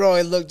scene, bro.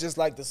 It looked just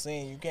like the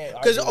scene. You can't.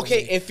 Because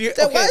if you're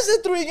why is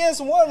it 3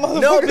 against 1, motherfucker?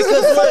 No,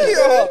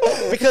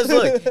 because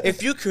look,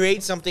 if you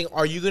create something,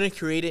 are you gonna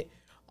create it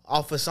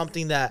off of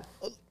something that?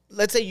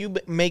 Let's say you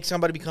make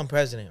somebody become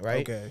president,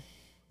 right? Okay.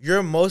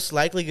 You're most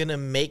likely gonna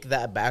make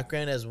that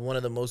background as one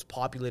of the most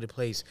populated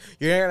places.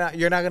 You're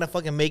not gonna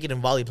fucking make it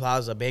in Valley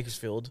Plaza,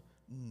 Bakersfield.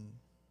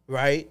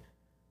 Right?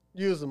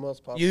 Use the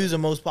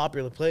most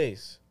popular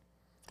place.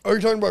 Are you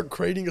talking about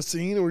creating a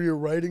scene or you're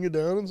writing it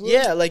down and stuff?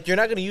 Yeah, like you're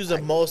not gonna use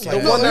the most.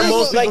 Like, the one that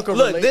most like.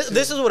 Look,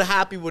 this is what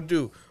Happy would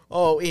do.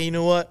 Oh, you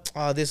know what?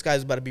 This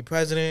guy's about to be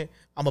president.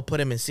 I'm gonna put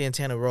him in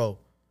Santana Row.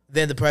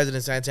 Then the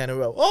president Santana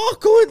Row. Oh,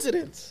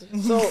 coincidence.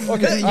 So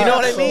okay, you know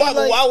what I mean?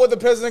 Why would the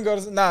president go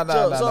to? Nah.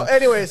 So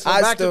anyways,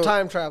 back to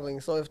time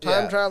traveling. So if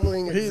time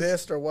traveling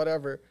exists or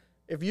whatever,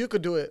 if you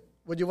could do it,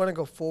 would you want to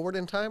go forward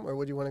in time or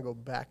would you want to go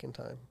back in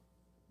time?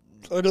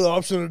 I do the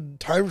option of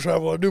time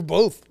travel. I do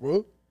both,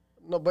 bro.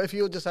 No, but if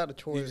you just had a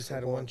choice, you just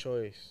had one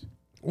choice.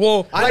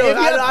 Well, if you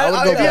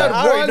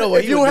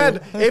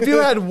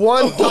had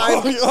one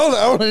time,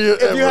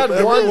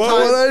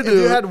 if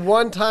you had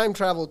one time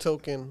travel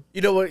token, you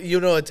know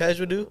what Tej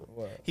would do?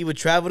 What? He would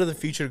travel to the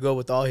future to go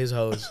with all his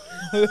hoes,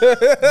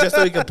 just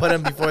so he could put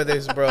them before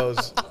his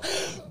bros.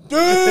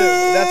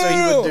 That's what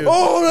he would do.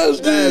 Oh, that's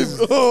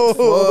deep.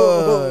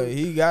 Oh,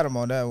 he got him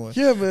on that one.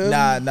 Yeah,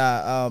 man.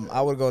 Nah.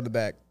 I would go in the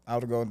back. I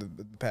would go in the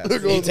past.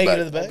 You take it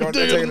to the back. Take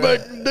it to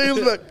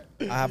the back.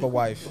 I have a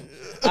wife.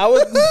 I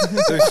would go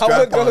to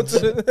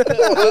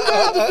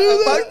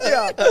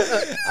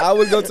I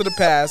would go to the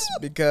past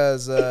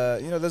because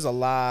there's a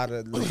lot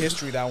of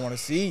history that I want to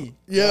see.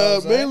 Yeah,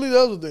 mainly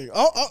that's the thing.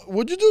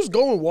 Would you just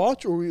go and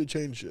watch or would you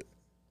change shit?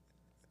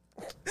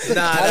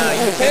 Nah,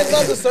 It depends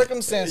on the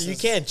circumstances. you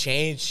can't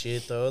change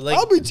shit though. Like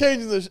I'll be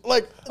changing this.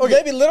 Like, okay,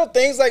 Maybe little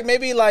things like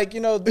maybe like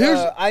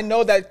I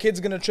know that kid's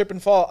gonna trip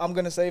and fall. I'm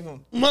gonna save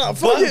him. nah,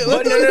 fuck it.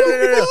 but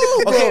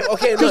no.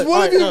 Okay, Because look,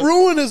 what if alright, you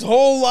ruin his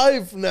whole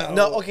life now?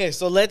 No, okay,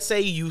 so let's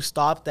say you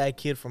stop that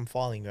kid from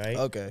falling, right?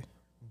 Okay.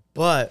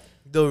 But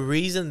the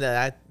reason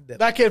that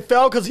That kid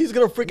fell because he's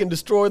gonna freaking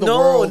destroy the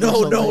world. no.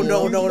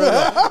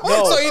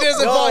 So he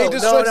doesn't fall. He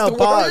destroys the world.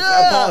 Pause.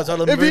 Yeah. Pause.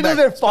 Hold on, If bring he it back.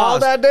 doesn't fall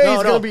Pause. that day, No,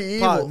 he's gonna be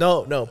evil.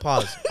 Pause. No,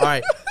 pause. All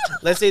right.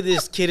 Let's say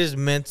this kid is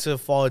meant to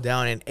fall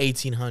down in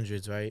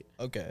 1800s, right?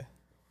 Okay.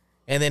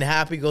 And then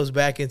Happy goes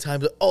back in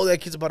time. Oh, that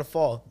kid's about to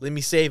fall. Let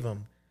me save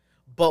him.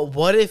 But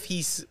what if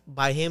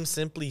by him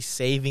simply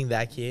saving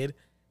that kid,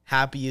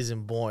 Happy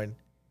isn't born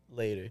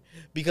later?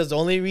 Because the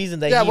only reason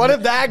that what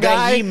if that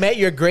guy he met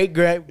your great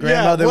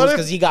grandmother what was if-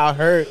 because he got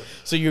hurt.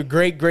 So your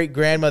great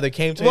grandmother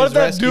came to What his if that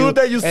rescue, dude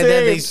that you and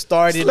then they saved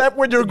started slept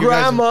with your guys-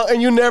 grandma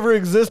and you never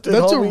existed?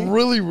 That's homie. a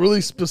really,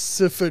 really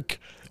specific.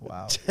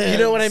 Wow. You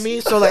know what I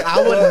mean? So like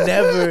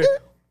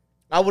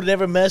I would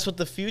never mess with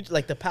the future,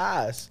 like the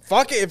past.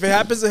 Fuck it. If it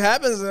happens, it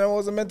happens, and it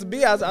wasn't meant to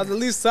be. I at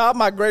least saw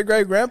my great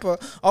grandpa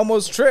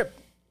almost trip,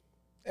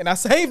 and I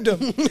saved him.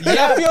 And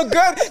I feel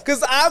good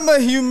because I'm a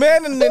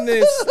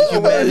humanist.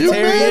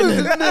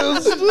 Humanitarian.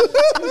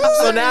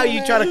 So now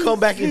you try to come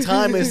back in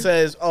time and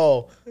says,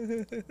 "Oh,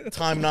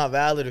 time not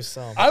valid" or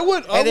something.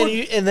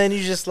 And then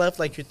you just left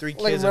like your three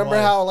kids. Like and remember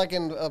wife. how like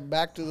in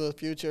Back to the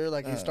Future,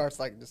 like he starts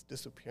like just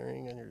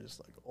disappearing, and you're just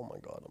like, oh my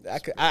god.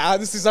 I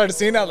honestly started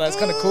seeing that. That's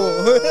kind of cool.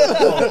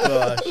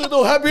 Oh gosh.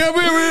 No, happy.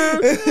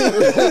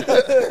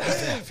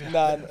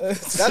 Nah,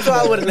 That's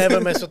why I would never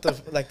mess with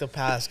the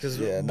past because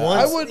even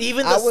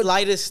the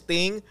slightest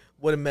thing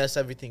would mess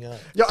everything up.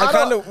 Yo, I I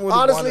kinda don't, would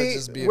wanna honestly,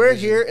 just be a we're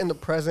vision. here in the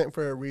present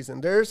for a reason.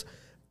 There's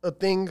a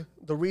thing.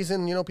 The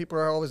reason people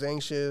are always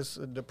anxious,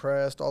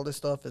 depressed, all this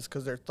stuff is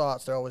because their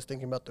thoughts. They're always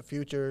thinking about the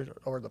future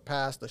or the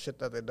past, the shit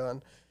that they've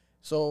done.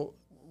 So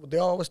they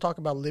always talk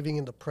about living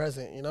in the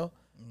present.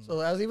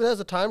 So even as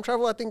a time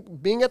travel, I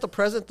think being at the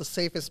present the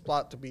safest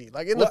spot to be.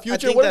 Like in the Well, I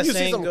future, think what that if you see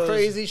saying some goes-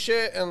 crazy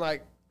shit and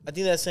like I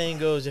think that saying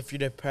goes: if you're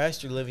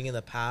depressed, you're living in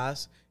the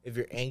past. If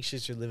you're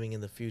anxious, you're living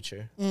in the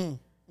future.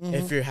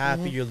 If you're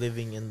happy, you're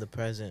living in the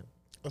present.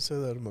 I say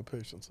that in my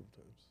patients sometimes.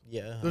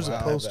 Yeah, There's a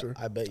poster.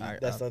 I bet you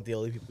that's not the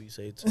only people you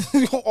say it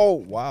to. Oh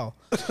wow!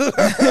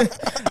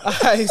 All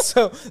right,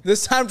 so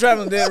this time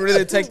traveling didn't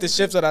really take the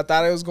shift that I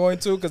thought it was going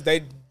to because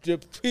they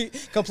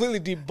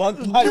completely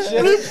debunked my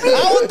shit.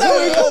 I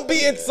thought we were gonna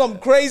be in some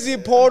crazy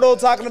portal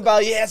talking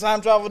about time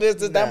travel, this,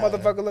 that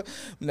motherfucker.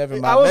 Never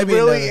mind. I was Maybe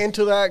really never.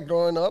 into that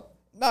growing up.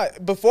 No,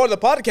 before the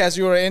podcast,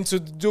 you were into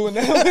doing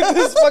that with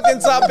this fucking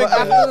topic. But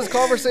after this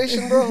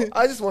conversation, bro,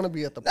 I just want to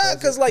be at the Nah, present.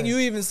 because like you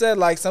even said,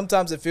 like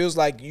sometimes it feels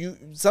like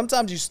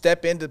sometimes you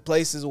step into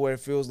places where it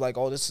feels like,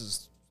 oh, this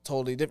is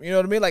totally different. You know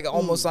what I mean? Like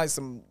almost like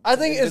some. I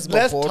think it's invisible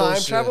less portal time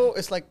shit. travel.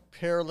 It's like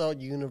parallel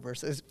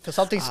universes because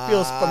something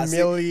feels see,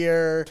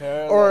 familiar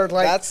parallel. or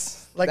like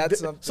That's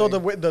so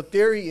something. the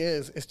theory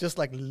is it's just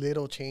like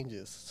little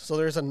changes. So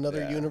there's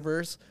another Yeah.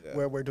 universe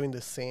where we're doing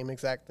the same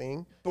exact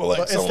thing, But, like,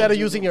 but someone instead of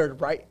do using your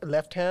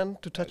left hand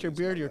to touch your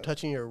beard, you're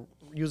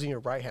using your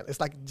right hand. It's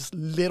like just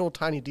little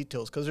tiny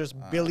details because there's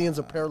billions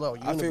of parallel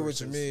I universes. feel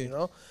what you mean. You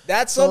know?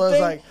 That's So it's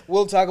something like-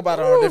 we'll talk about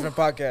on a different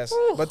podcast.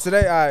 But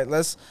today, all right,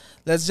 let's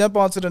jump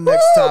on to the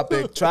next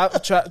topic.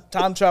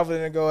 Time travel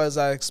didn't go as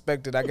I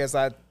expected. I guess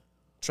I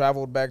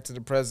traveled back to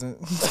the present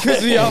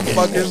because y'all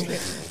fuckers.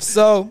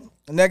 So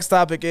next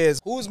topic is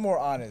who's more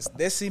honest,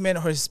 Desi man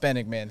or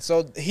Hispanic man?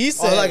 So he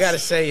says. All I gotta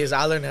say is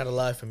I learned how to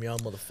lie from y'all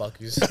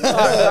motherfuckers.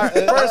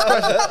 First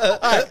question. All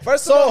right,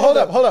 First so of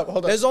all, hold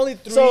up. There's only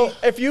 3. So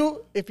if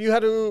you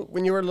had to,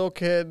 when you were a little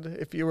kid,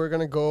 if you were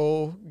gonna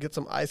go get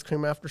some ice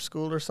cream after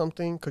school or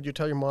something, could you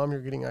tell your mom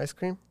you're getting ice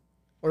cream,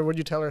 or would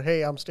you tell her,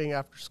 hey, I'm staying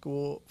after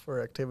school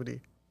for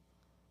activity?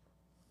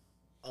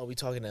 Are we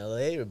talking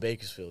LA or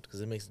Bakersfield? Because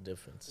it makes a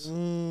difference.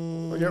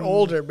 Well, you're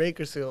older,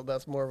 Bakersfield.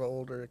 That's more of an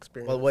older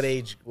experience. Well, what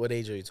age? What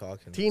age are you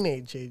talking?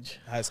 Teenage age.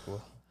 high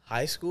school.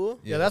 High school?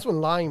 Yeah, that's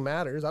when lying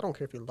matters. I don't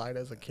care if you lied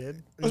as a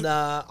kid.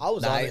 Nah, I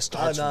was Nah, honest. it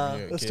starts when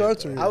you're a It kid,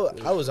 starts bro. with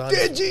you. I was honest.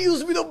 Deji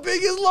used to be the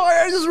biggest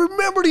liar. I just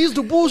remembered he used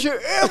to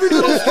bullshit every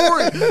little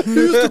story. He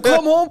used to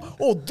come home.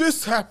 Oh,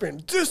 this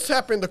happened.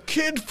 The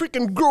kid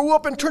freaking grew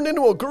up and turned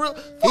into a gorilla.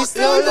 He's Fuck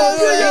still that,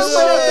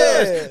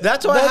 there.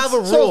 That's why I have a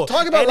rule. So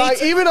talk about Any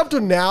like even up to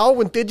now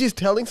when Deji's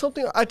telling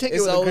something, I take it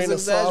It's with a always grain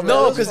of salt. exaggerated.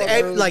 No, This because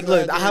fucker is like, look,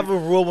 I exaggerating. have a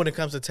rule when it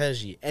comes to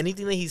Teji.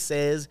 Anything that he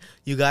says,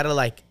 you gotta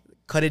like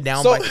cut it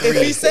down So by 3.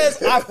 if he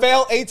says I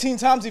failed 18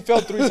 times, he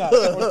failed 3 times.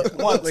 Or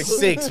once. like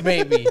 6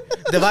 maybe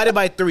divided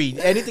by 3.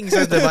 Anything he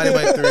says divided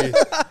by 3,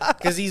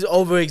 because he's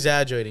over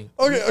exaggerating.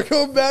 Okay,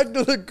 going back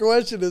to the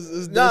question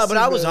is No, this but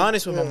I was man-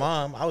 honest with my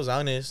mom. I was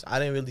honest. I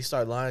didn't really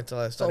start lying until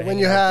I So started. when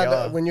hanging out with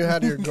y'all. when you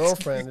had your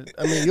girlfriend,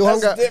 I mean, you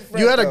That's hung out. different,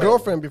 You had a though.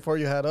 girlfriend before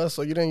you had us,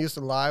 so you didn't used to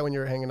lie when you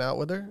were hanging out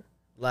with her.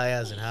 lie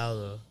as in how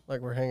though?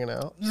 Like we're hanging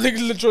out. Like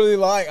literally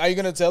lying. Are you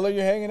gonna tell her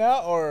you're hanging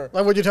out or?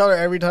 Like would you tell her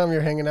every time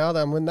you're hanging out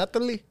that I'm with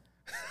Natalie?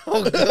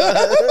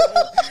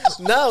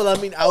 No, I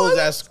mean, I was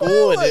at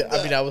school.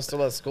 I was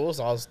still at school,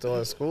 so I was still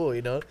at school,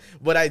 you know?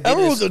 What I did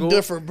Everyone's in school, a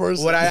different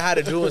person. What I had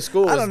to do in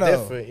school was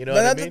different, you know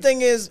but what I mean? the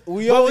thing is,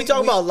 we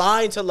talking about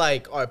lying to,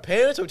 like, our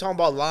parents, or we talking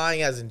about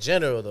lying as in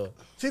general, though?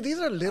 See, these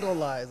are little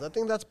lies. I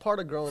think that's part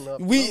of growing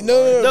up.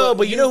 No,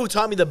 but you know who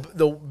taught me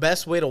the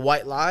best way to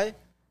white lie?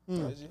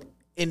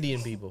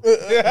 Indian people.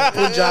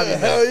 Punjabi men.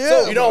 Hell yeah,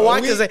 So, you know why?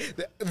 Because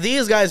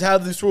these guys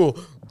have this rule.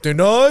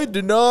 Deny.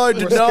 No.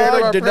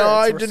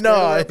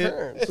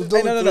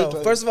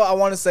 First of all, I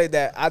want to say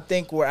that I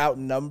think we're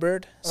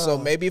outnumbered. So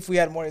maybe if we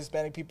had more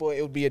Hispanic people,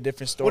 it would be a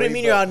different story. What do you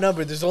mean you're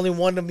outnumbered? There's only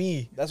one to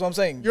me. That's what I'm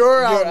saying.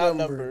 You're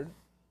outnumbered.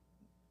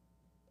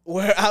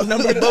 We're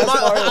outnumbered. But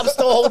I'm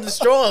still holding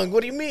strong.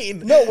 What do you mean?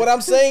 No, what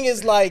I'm saying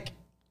is, like,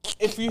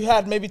 if you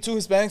had maybe 2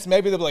 Hispanics,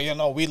 maybe they'll be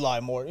like, we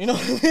lie more. You know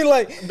what I mean?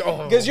 Like,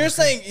 because you're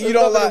saying you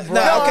don't lie.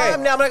 No, okay.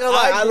 I'm not going to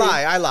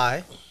lie. I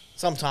lie.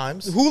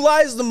 Sometimes. Who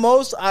lies the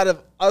most out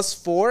of us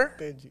 4?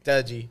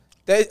 Deji.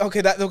 Okay.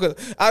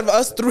 Out of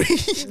us 3.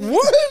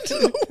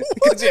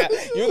 What? Yeah,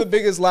 you're the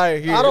biggest liar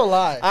here. I don't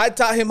lie. I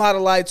taught him how to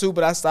lie too,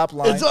 but I stopped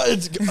lying.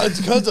 It's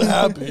because of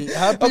Happy.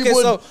 Happy Okay,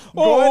 would, so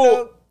growing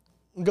up,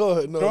 go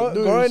ahead. No,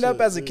 growing up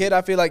as a kid,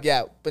 I feel like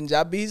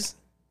Punjabis,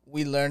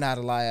 we learn how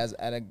to lie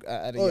at a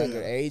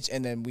younger age,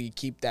 and then we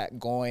keep that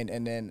going.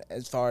 And then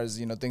as far as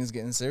things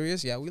getting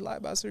serious, we lie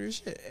about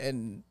serious shit.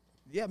 And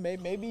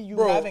maybe you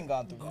haven't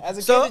gone through that. As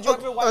a kid, did you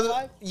ever white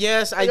lie?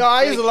 Yes,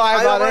 I used to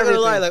lie about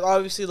everything. Like,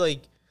 obviously,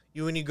 like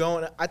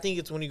I think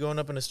it's when you're growing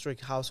up in a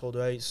strict household,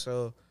 right?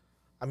 So,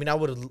 I mean,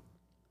 would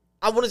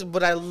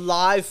I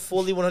lie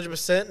fully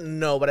 100%?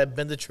 No, but I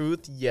bend the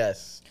truth.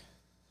 Yes.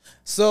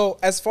 So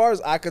as far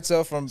as I could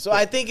tell from,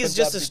 I think it's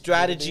just a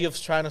strategy of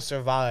trying to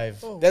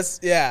survive. That's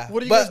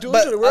What are you guys doing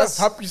today? We're at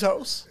Happy's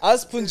house.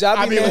 Us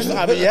Punjabi men.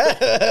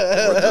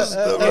 we're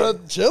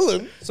just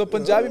chilling. So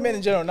Punjabi men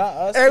in general, not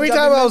us. Every Punjabi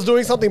time men. I was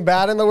doing something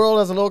bad in the world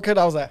as a little kid,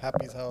 I was at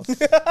Happy's house. That's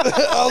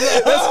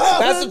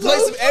the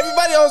place.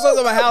 Everybody always goes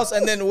to my house,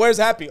 and then where's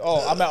Happy?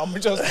 Oh, I'm at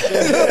Amarjot.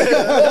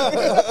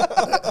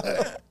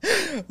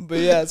 But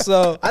yeah,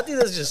 so I think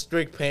that's just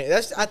strict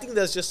parents. I think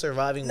that's just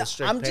surviving with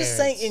strict I'm parents. just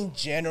saying in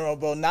general,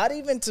 bro. Not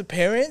even to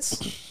parents.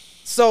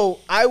 So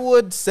I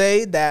would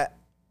say that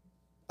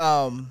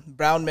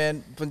brown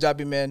men,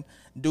 Punjabi men,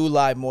 do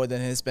lie more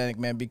than Hispanic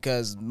men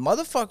because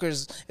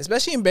motherfuckers,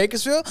 especially in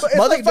Bakersfield,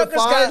 motherfuckers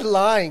got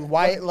lying,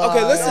 white lie.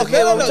 Okay, listen.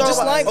 Okay, no, just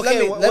lying.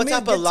 Okay, let what me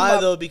type get of to lie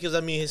my- though? Because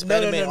I mean,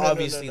 Hispanic men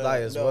obviously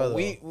lie as well. Are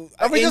we in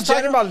just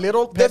talking general- about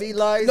little petty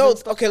lies? No, and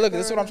stuff okay. like Look, that?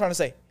 this is what I'm trying to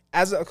say.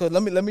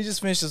 Let me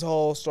just finish this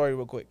whole story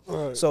real quick.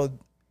 Right. So,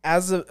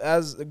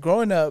 as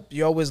growing up,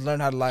 you always learn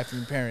how to lie from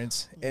your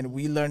parents, and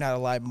we learn how to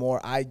lie more.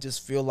 I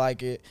just feel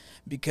like it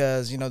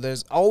because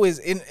there's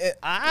always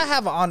I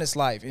have an honest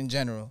life in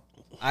general.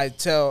 I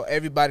tell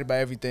everybody about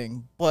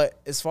everything, but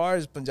as far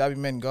as Punjabi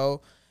men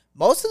go,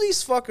 most of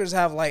these fuckers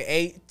have like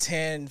 8,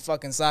 10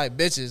 fucking side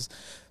bitches.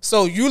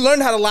 So you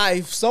learn how to lie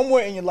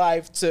somewhere in your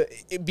life to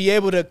be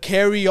able to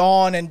carry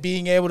on and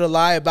being able to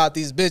lie about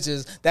these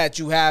bitches that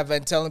you have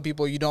and telling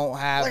people you don't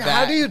have. Like, that.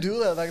 how do you do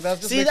that? Like, that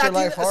just makes your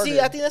life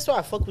harder. I think that's why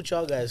I fuck with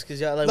y'all guys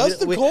because y'all like That's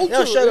the culture.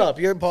 No, shut up.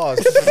 You're in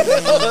pause.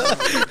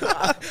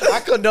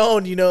 I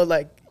condone,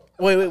 like.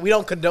 Wait, we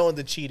don't condone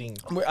the cheating.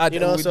 We don't do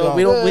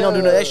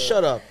that.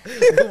 Shut up.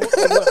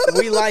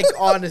 We like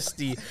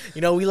honesty.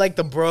 We like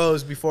the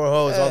bros before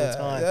hoes all the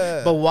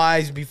time, but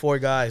wives before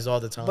guys all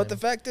the time. But the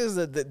fact is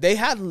that they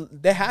had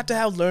to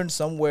have learned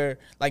somewhere,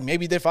 like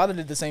maybe their father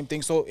did the same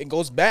thing, so it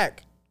goes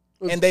back,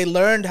 and they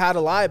learned how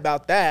to lie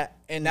about that,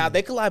 and now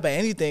they can lie about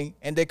anything,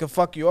 and they can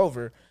fuck you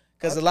over.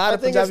 Because a lot of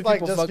Punjabi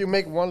people just fuck. You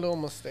make one little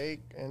mistake,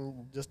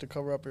 and just to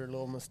cover up your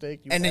little mistake,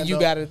 and then you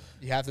have to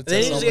tell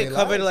then you just somebody get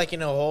covered lies. like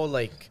in a whole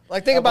like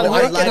think about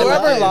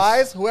it.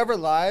 lies. Whoever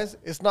lies,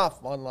 it's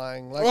not fun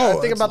lying. Like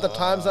I think about the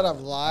times that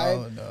I've lied.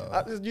 Oh,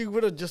 no. You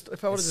would have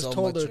if I would have just so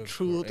told the much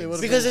truth, it would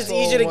because it's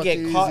easier to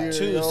get caught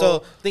too.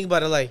 So think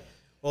about it like,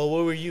 well,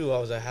 where were you? I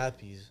was at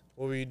Happy's.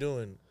 What were you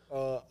doing?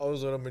 I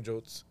was at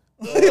Amarjot's.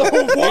 You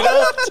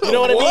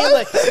know what I mean?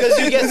 Like, because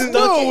you get stuck.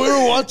 No, we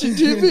were watching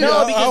TV.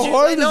 No, because how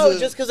hard is it?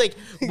 just because like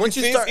once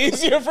you start,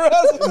 It's easier for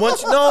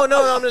us. no,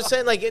 I'm just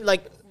saying like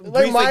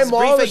my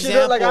mom, brief she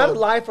did, like I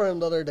example. lied for him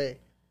the other day,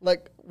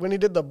 like when he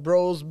did the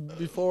bros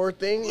before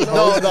thing.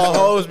 No, the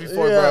hoes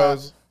before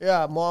bros.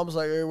 Yeah, mom's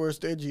like, hey, where's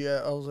Stagey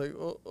at? I was like,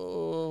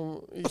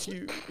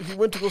 he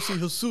went to go see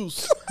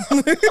Jesus.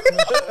 I'm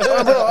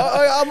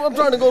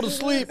trying to go to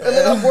sleep, and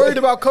then I'm worried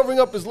about covering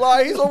up his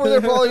lie. He's over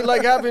there probably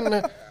like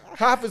having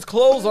half his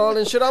clothes on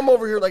and shit. I'm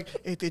over here like,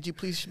 hey, did you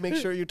please make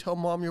sure you tell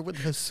mom you're with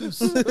Jesus?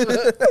 So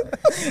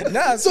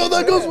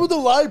that goes with the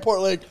lie part.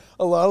 Like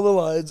a lot of the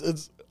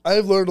lies,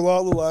 I've learned a lot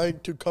of the lying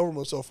to cover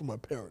myself from my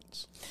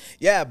parents.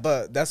 Yeah,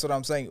 but that's what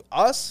I'm saying.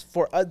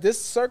 For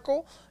this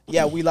circle,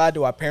 yeah, we lied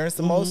to our parents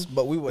the most,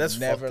 but we would That's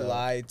never fucked up.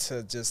 lie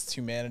to just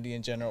humanity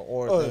in general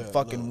or the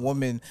fucking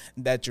woman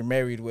that you're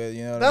married with.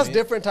 You know what That's I mean?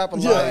 different type of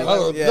Yeah, lie.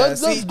 Like,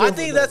 that's see, I different,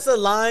 think though. that's the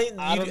line.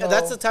 I don't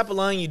That's know. the type of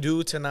line you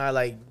do to not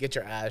like get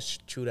your ass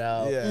chewed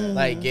out, Yeah.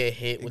 like get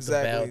hit with the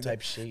Exactly. bell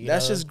type shit. You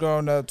That's know? just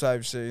grown up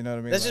type shit. You know what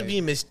I mean? That's just Like,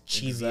 being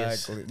mischievous.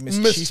 exactly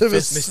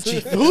Mischievous.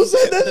 Mischievous. Who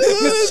said that?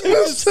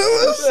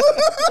 Mischievous.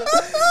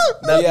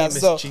 Not Yeah. being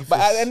So, mischievous. but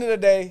at the end of the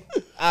day,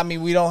 I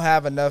mean, we don't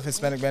have enough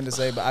Hispanic men to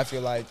say, but I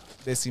feel like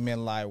they see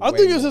men lie. I way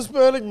think it's more.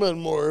 Hispanic men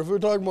more. If we're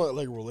talking about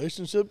like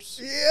relationships,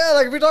 yeah,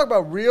 like if we talk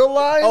about real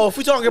lies. Oh, if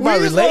we're talking about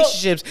we just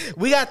relationships,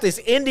 we got this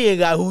Indian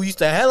guy who used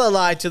to hella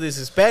lie to this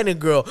Hispanic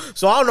girl.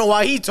 So I don't know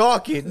why he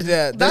talking.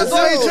 Yeah, That's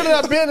why he shouldn't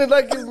have been in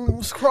like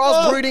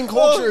crossbreeding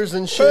cultures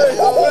and shit.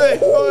 Hey,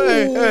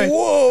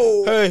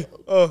 whoa, hey,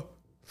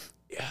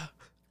 yeah,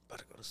 about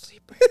to go to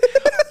sleep.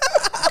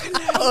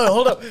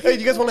 Hold up. Hey,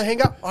 you guys want to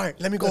hang out? All right,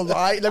 let me go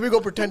lie. Let me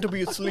go pretend to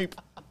be asleep.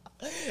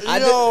 I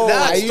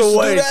That's used the to do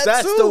worst. that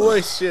That's too. the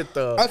worst shit,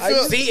 though. I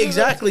feel- See,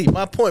 exactly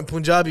my point.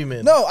 Punjabi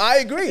man. No, I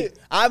agree.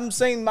 I'm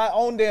saying my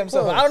own damn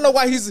self. I don't know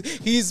why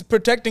he's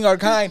protecting our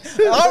kind.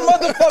 Our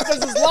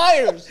motherfuckers is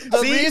liars. The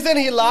reason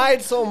he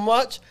lied so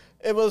much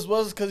it was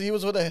because he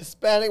was with a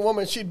Hispanic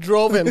woman. She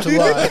drove him to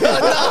lie.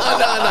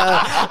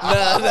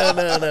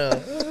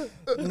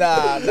 No.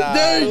 Nah.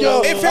 There you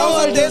go. If it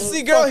was a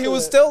Desi girl, he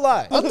would still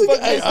lie.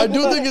 I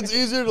do think it's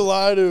easier to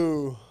lie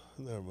to.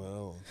 Never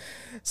mind.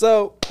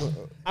 So,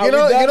 You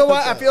know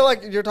what? I feel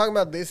like you're talking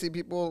about Desi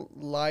people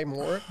lie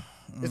more.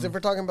 Is if we're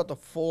talking about the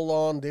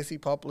full-on Desi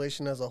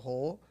population as a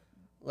whole,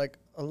 like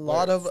a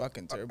lot of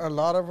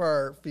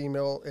our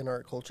female in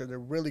our culture, they're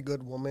really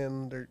good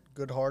women. They're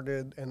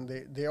good-hearted, and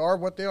they are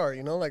what they are.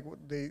 You know, like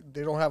they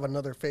don't have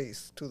another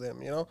face to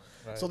them. You know,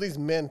 so these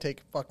men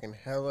take fucking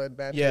hella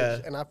advantage. Yeah.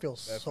 And I feel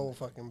so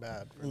fucking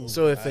bad. For them.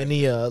 So if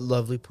any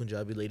lovely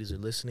Punjabi ladies are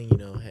listening, you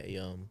know, hey,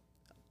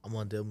 I'm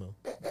on Dilmo.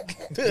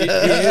 he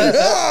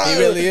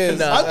really is.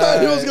 Nah, I thought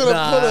he was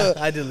gonna put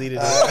a. I deleted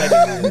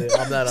it.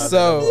 I'm not on.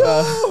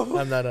 So,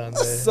 I'm not on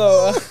there.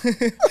 so,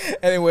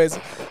 anyways,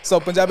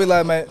 so Punjabi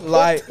men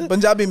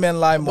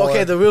lie more.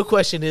 Okay, the real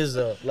question is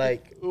though,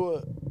 like,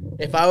 What?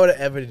 if I were to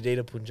ever date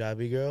a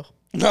Punjabi girl,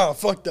 Nah,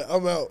 fuck that.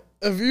 I'm out.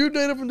 If you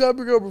date a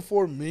Punjabi girl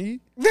before me,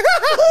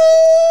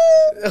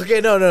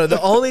 okay, no. The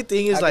only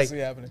thing is I can like, see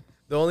it happening.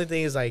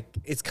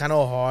 it's kind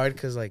of hard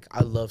because like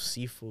I love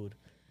seafood.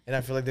 And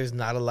I feel like there's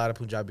not a lot of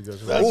Punjabi girls.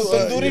 Who That's like Ooh,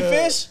 what- tandoori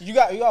fish. You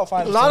gotta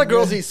find A lot of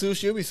girls eat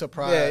sushi. You'll be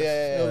surprised.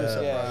 Yeah. You'll be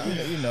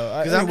surprised. You know.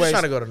 because I'm just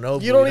trying to go to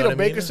Nobu. You don't need know a what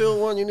I mean?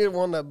 Bakersfield one. You need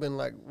one that's been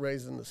like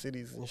raised in the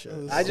cities and shit.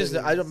 I'm just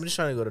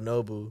trying to go to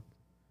Nobu.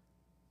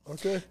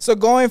 okay. So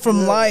going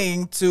from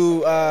lying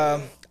to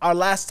our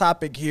last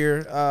topic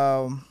here,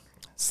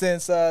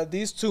 since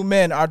these two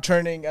men are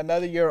turning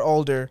another year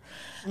older,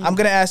 I'm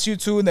gonna ask you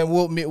two, and then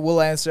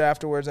we'll answer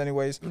afterwards,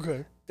 anyways.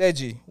 Okay.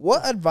 Deji,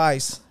 what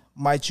advice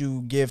might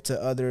you give to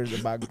others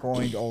about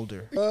growing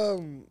older?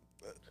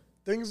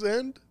 Things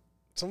end.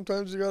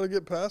 Sometimes you gotta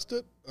get past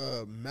it.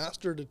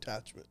 Master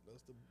detachment.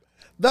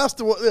 That's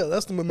the one. Yeah,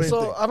 that's the main thing.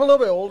 So I'm a little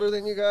bit older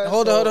than you guys.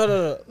 Hold so-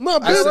 on. No, I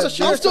bitch,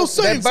 said- I'm still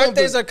saying Their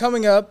birthdays something. are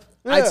coming up.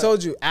 I Yeah.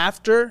 told you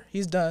after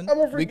he's done, I'm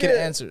gonna we can forget.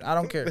 answer. I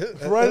don't care.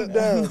 Write it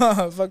down.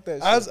 Fuck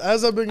that shit.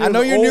 As I've been I getting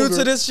know you're new older,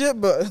 to this shit,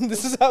 but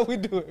this is how we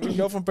do it. We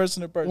go from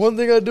person to person. One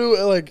thing I do,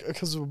 like,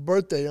 because of a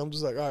birthday, I'm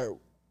just like, all right.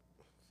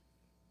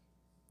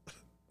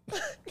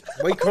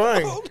 Why you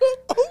crying?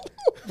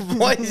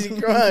 Why is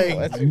he crying?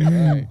 That's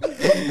right.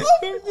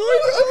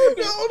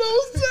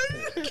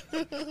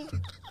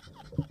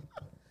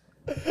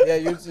 Yeah,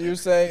 you're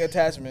saying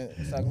attachment.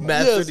 It's not-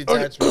 Master Yes,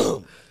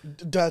 detachment.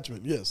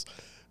 Detachment, yes.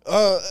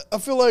 I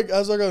feel like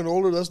as I got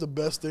older, that's the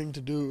best thing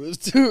to do is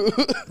to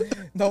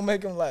Don't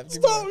make him laugh.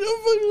 Keep stop.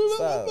 going.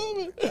 Stop.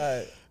 All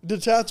right.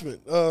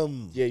 Detachment.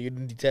 Yeah, you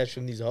didn't detach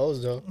from these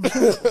hoes though.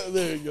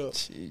 There you go.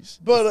 Jeez.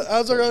 But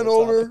as I got What's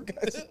older, up,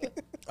 guys?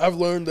 I've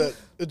learned that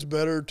it's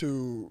better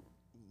to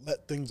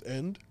let things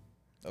end.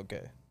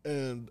 Okay.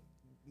 And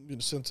you know,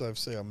 since I've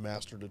say I'm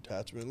master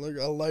detachment, like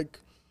I like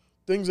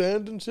things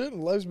end and shit,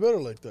 and life's better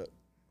like that.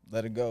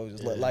 Let it go.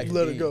 Just let life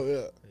Let be. it go,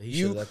 yeah. He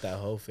should let that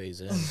whole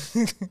phase in.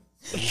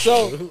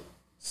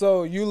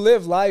 So you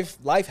live life.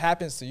 Life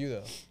happens to you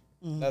though.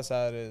 That's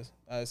how it is.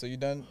 All right. So you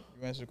done?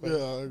 You answered the Yeah,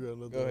 question. I got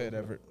nothing. Go ahead,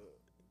 Everett.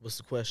 What's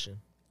the question?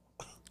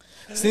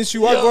 Since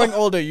you are growing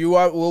older,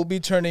 will be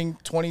turning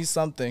 20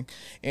 something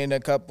in a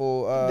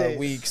couple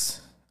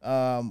weeks.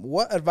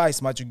 What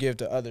advice might you give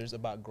to others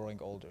about growing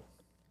older?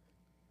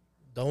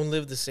 Don't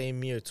live the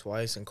same year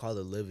twice and call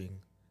it living.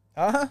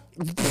 Huh?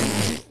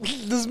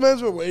 This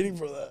man's been waiting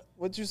for that.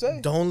 What'd you say?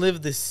 Don't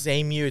live the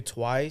same year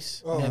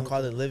twice and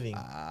call it living.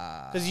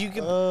 Ah. Because you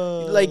can,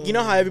 like, you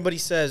know how everybody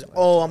says,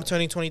 oh, I'm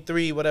turning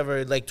 23,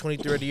 whatever, like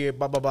 23 of the year,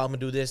 blah, blah, blah, I'm going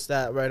to do this,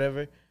 that,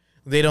 whatever.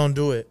 They don't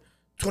do it.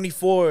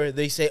 24,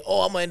 they say,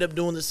 oh, I'm going to end up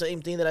doing the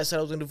same thing that I said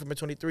I was going to do for my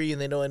 23,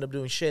 and they don't end up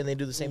doing shit, and they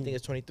do the same thing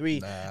as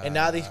 23. And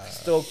now they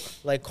still,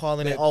 like,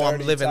 calling it, oh, I'm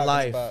 30 living talking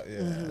life. about-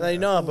 yeah. Like,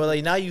 no, but,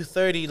 like, now you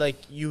 30, like,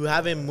 you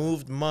haven't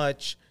moved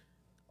much.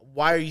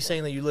 why are you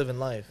saying that you live in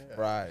life?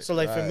 Right. So,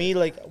 like, for me,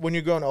 like, when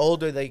you're growing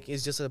older, like,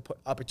 it's just an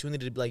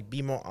opportunity to, like,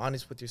 be more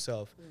honest with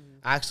yourself.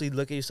 Actually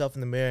look at yourself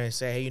in the mirror and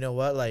say, hey, you know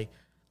what? Like,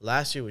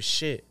 last year was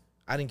shit.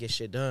 I didn't get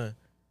shit done.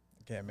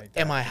 Can't make that.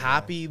 Am I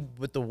happy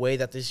with the way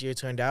that this year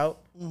turned out?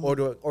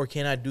 Or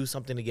can I do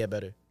something to get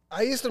better?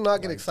 I used to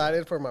not get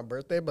excited for my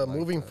birthday, but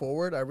moving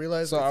forward, I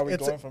realized. So are we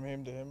going from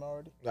him to him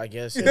already? I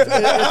guess.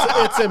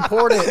 It's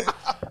important.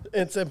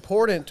 It's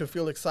important to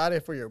feel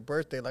excited for your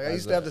birthday. Like, I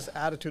used to have this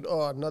attitude,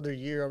 oh, another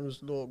year, I'm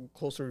just a little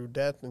closer to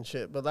death and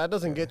shit. But that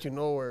doesn't get you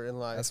nowhere in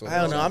life. I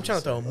don't know. I'm trying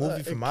to throw a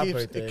movie for my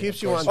birthday. It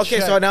keeps you on Okay,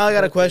 check. so now I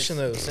got a question,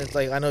 though, since,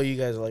 like, I know you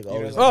guys are, like,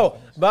 always.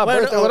 About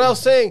birthday. What I was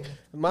saying,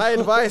 my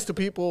advice to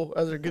people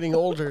as they're getting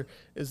older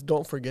is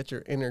don't forget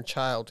your inner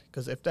child.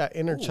 Because if that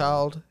inner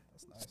child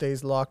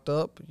stays locked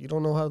up, you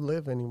don't know how to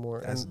live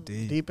anymore. That's and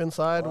deep.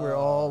 Inside, we're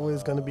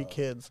always going to be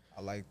kids.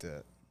 I like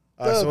that.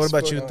 So what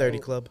about you, 30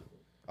 Club?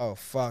 Oh,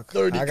 fuck.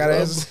 30 I gotta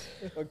Club. answer.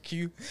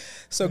 Cute.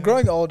 So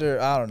growing older,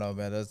 I don't know,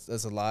 man.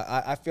 That's a lot.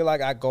 I feel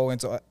like I go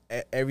into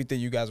everything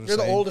you guys were You're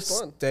saying. the oldest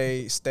one.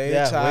 Stay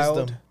Yeah, a child.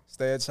 wisdom.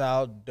 Stay a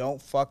child.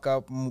 Don't fuck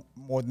up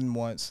more than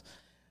once.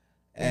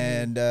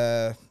 And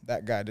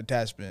that guy,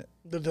 detachment.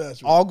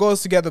 All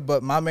goes together,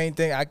 but my main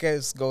thing, I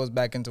guess, goes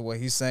back into what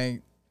he's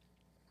saying.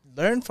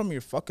 Learn from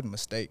your fucking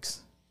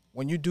mistakes.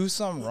 When you do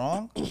something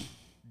wrong,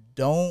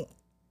 don't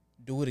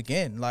do it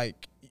again.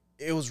 Like,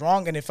 it was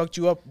wrong and it fucked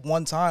you up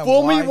one time.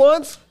 Fool me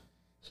once,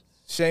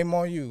 shame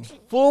on you.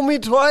 fool me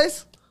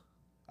twice,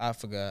 I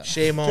forgot.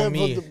 Shame on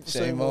me.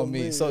 Shame on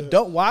me. So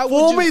don't. Why would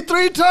fool you me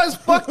 3 times,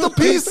 fuck the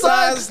peace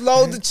sign. signs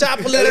load the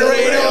chopper, let it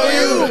rain on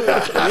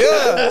you?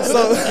 Yeah.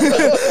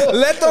 So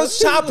let those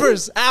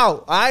choppers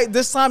out. All right.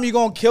 This time you're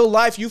gonna kill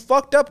life. You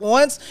fucked up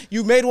once.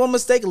 You made one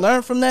mistake.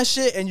 Learn from that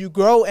shit, and you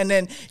grow. And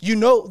then you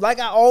know, like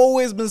I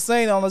always been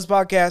saying on this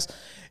podcast,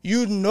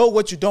 you know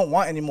what you don't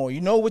want anymore. You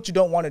know what you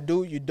don't want to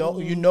do. You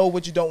don't. You know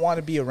what you don't want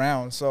to be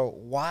around. So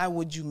why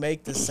would you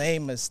make the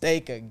same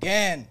mistake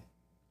again?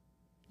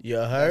 You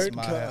heard?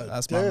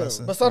 That's my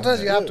lesson. But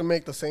sometimes you have to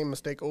make the same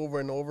mistake over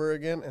and over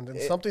again, and then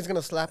something's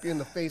gonna slap you in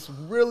the face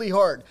really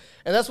hard.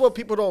 And that's what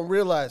people don't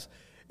realize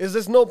is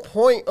there's no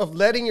point of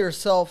letting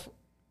yourself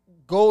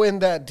go in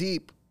that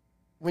deep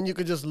when you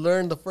could just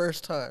learn the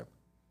first time.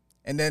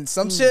 And then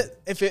some shit,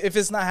 if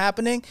it's not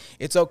happening,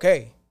 it's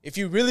okay. If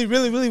you really,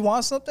 really, really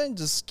want something,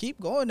 just keep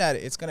going at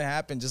it. It's gonna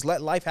happen. Just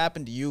let life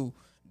happen to you.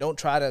 Don't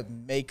try to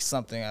make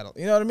something out of.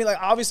 You know what I mean? Like,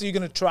 obviously you're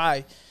gonna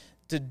try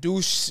to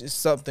do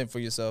something for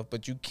yourself,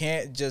 but you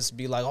can't just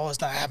be like, oh, it's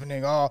not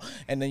happening,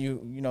 and then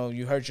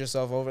you hurt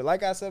yourself over it.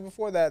 Like I said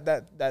before,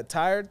 that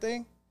tired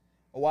thing.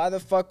 Why the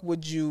fuck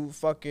would you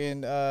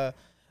fucking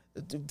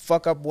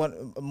fuck up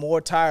one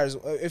more tires?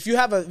 If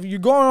you're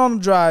going on a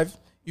drive,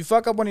 you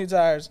fuck up one of your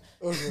tires,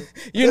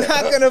 you're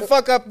not gonna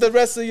fuck up the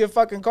rest of your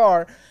fucking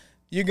car.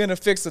 You're gonna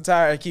fix the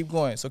tire and keep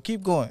going. So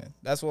keep going.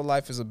 That's what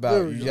life is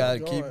about. You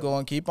gotta keep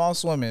going, keep on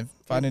swimming,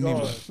 finding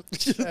Nemo.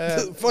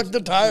 Fuck the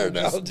tire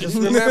now. Just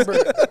remember,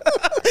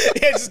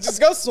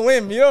 just go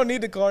swim. You don't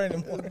need the car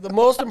anymore. the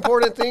most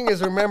important thing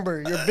is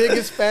remember your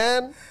biggest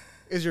fan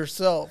is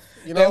yourself.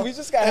 You know, Man, we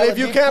just got and if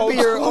you can't be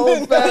your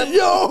own fan,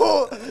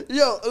 yo,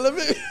 let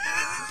me.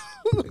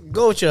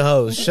 Go with your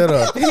host. Shut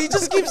up. He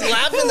just keeps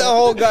laughing the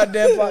whole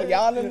goddamn podcast.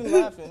 Y'all let me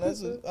laughing.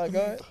 That's it. Go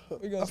ahead.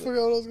 I forgot what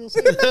I was gonna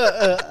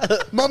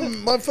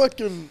say. my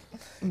fucking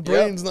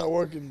brain's not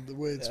working the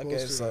way it's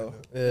supposed to. So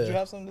Yeah. did you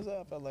have something to say?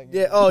 I felt like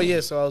Yeah. Oh,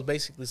 yeah. So I was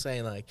basically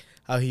saying, like,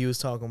 how he was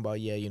talking about,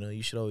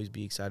 you should always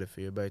be excited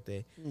for your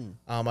birthday.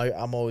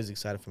 I'm always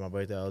excited for my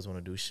birthday. I always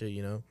want to do shit,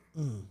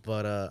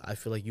 But I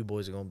feel like you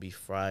boys are gonna be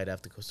fried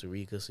after Costa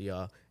Rica, so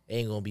y'all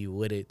ain't gonna be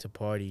with it to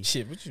party.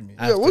 Shit, what you mean?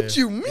 After, what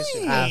you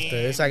mean? After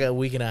it's like a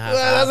week and a half.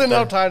 that's after.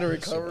 enough time to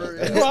recover.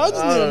 Bro, I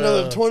just need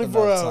another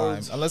 24 Enough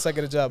hours. time. Unless I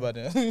get a job by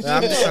then.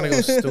 I'm just trying to go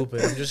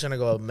stupid. I'm just trying to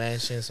go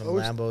mansion, some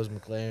Lambos,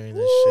 McLarens, and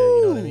shit.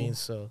 You know what I mean?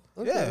 So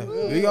Yeah,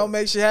 we gonna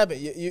make shit happen.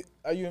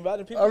 Are you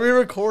inviting people? Are we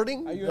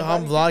recording? Are you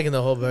I'm inviting vlogging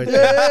the whole birthday.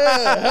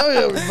 Yeah, hell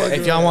yeah, we fucking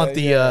If y'all want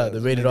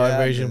the rated R Yeah,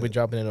 version, dude. we're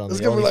dropping it on It's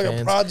the gonna be like a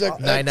OnlyFans. Project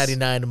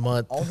 $9.99 a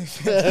month.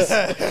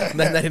 OnlyFans.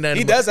 $9.99.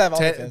 He does have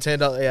OnlyFans.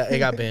 $10. Yeah, it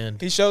got banned.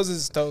 He shows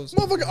his toes.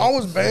 Motherfucker, I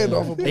was banned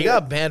off of It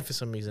got banned for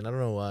some reason. I don't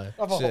know why.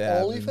 Off of Shit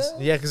happens. OnlyFans?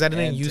 Yeah, because I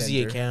didn't And use the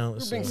Tinder. account.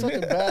 You're So. being such a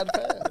bad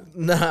fan.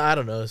 Nah, I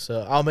don't know.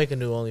 So I'll make a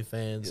new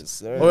OnlyFans Yes,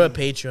 sir. or a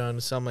Patreon or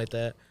something like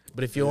that.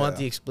 But if you want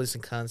Yeah. the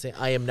explicit content,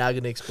 I am not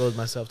gonna expose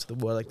myself to the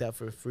world like that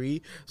for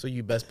free. So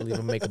you best believe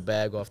I'm make a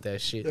bag off that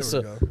shit. There we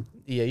So go.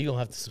 yeah, you gonna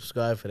have to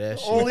subscribe for that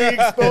shit. Only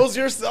expose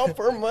yourself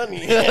for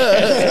money.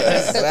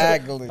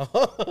 Exactly.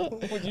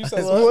 What you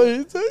say? What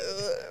you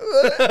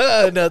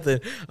say? Nothing.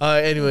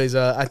 Anyways,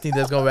 I think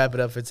that's gonna wrap it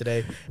up for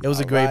today. It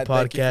was a great Alright,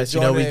 thank you for podcast. We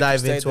joining. If you dive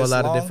stayed into a this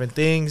lot of long. different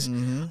things.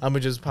 Mhm. I'm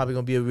just probably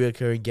gonna be a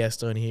recurring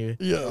guest on here.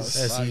 Yes.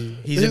 As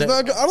he's He's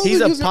not go- I don't he's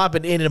think a he's gonna-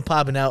 popping in and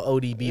popping out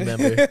ODB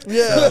member.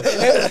 Yeah.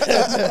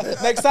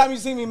 Next time you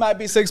see me, might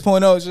be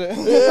 6.0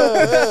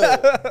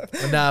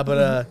 shit. Nah,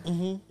 but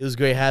it was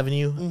great having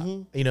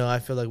you. You know, I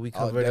feel like we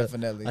covered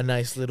a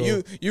nice little.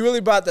 You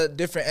really brought the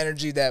different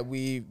energy that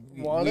we've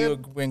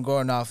been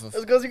going off of.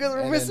 It's because you guys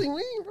were missing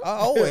me, bro.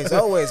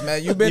 Always,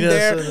 man. You've been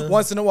there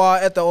once in a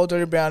while at the Old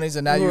Dirty Brownies,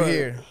 and now you're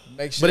here.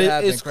 Make sure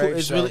it's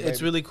cool.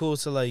 It's really cool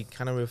to like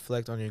kind of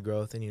reflect on your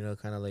growth and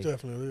kind of like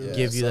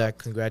give you that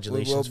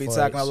congratulations. We will be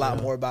talking a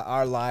lot more about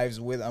our lives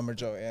with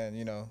Amarjot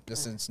and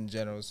just in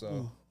general.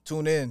 So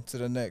tune in to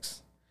the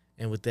next.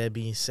 And with that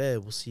being said,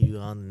 we'll see you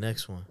on the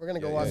next one. We're gonna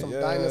go watch some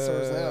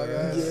dinosaurs now,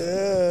 guys.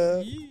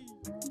 Yeah.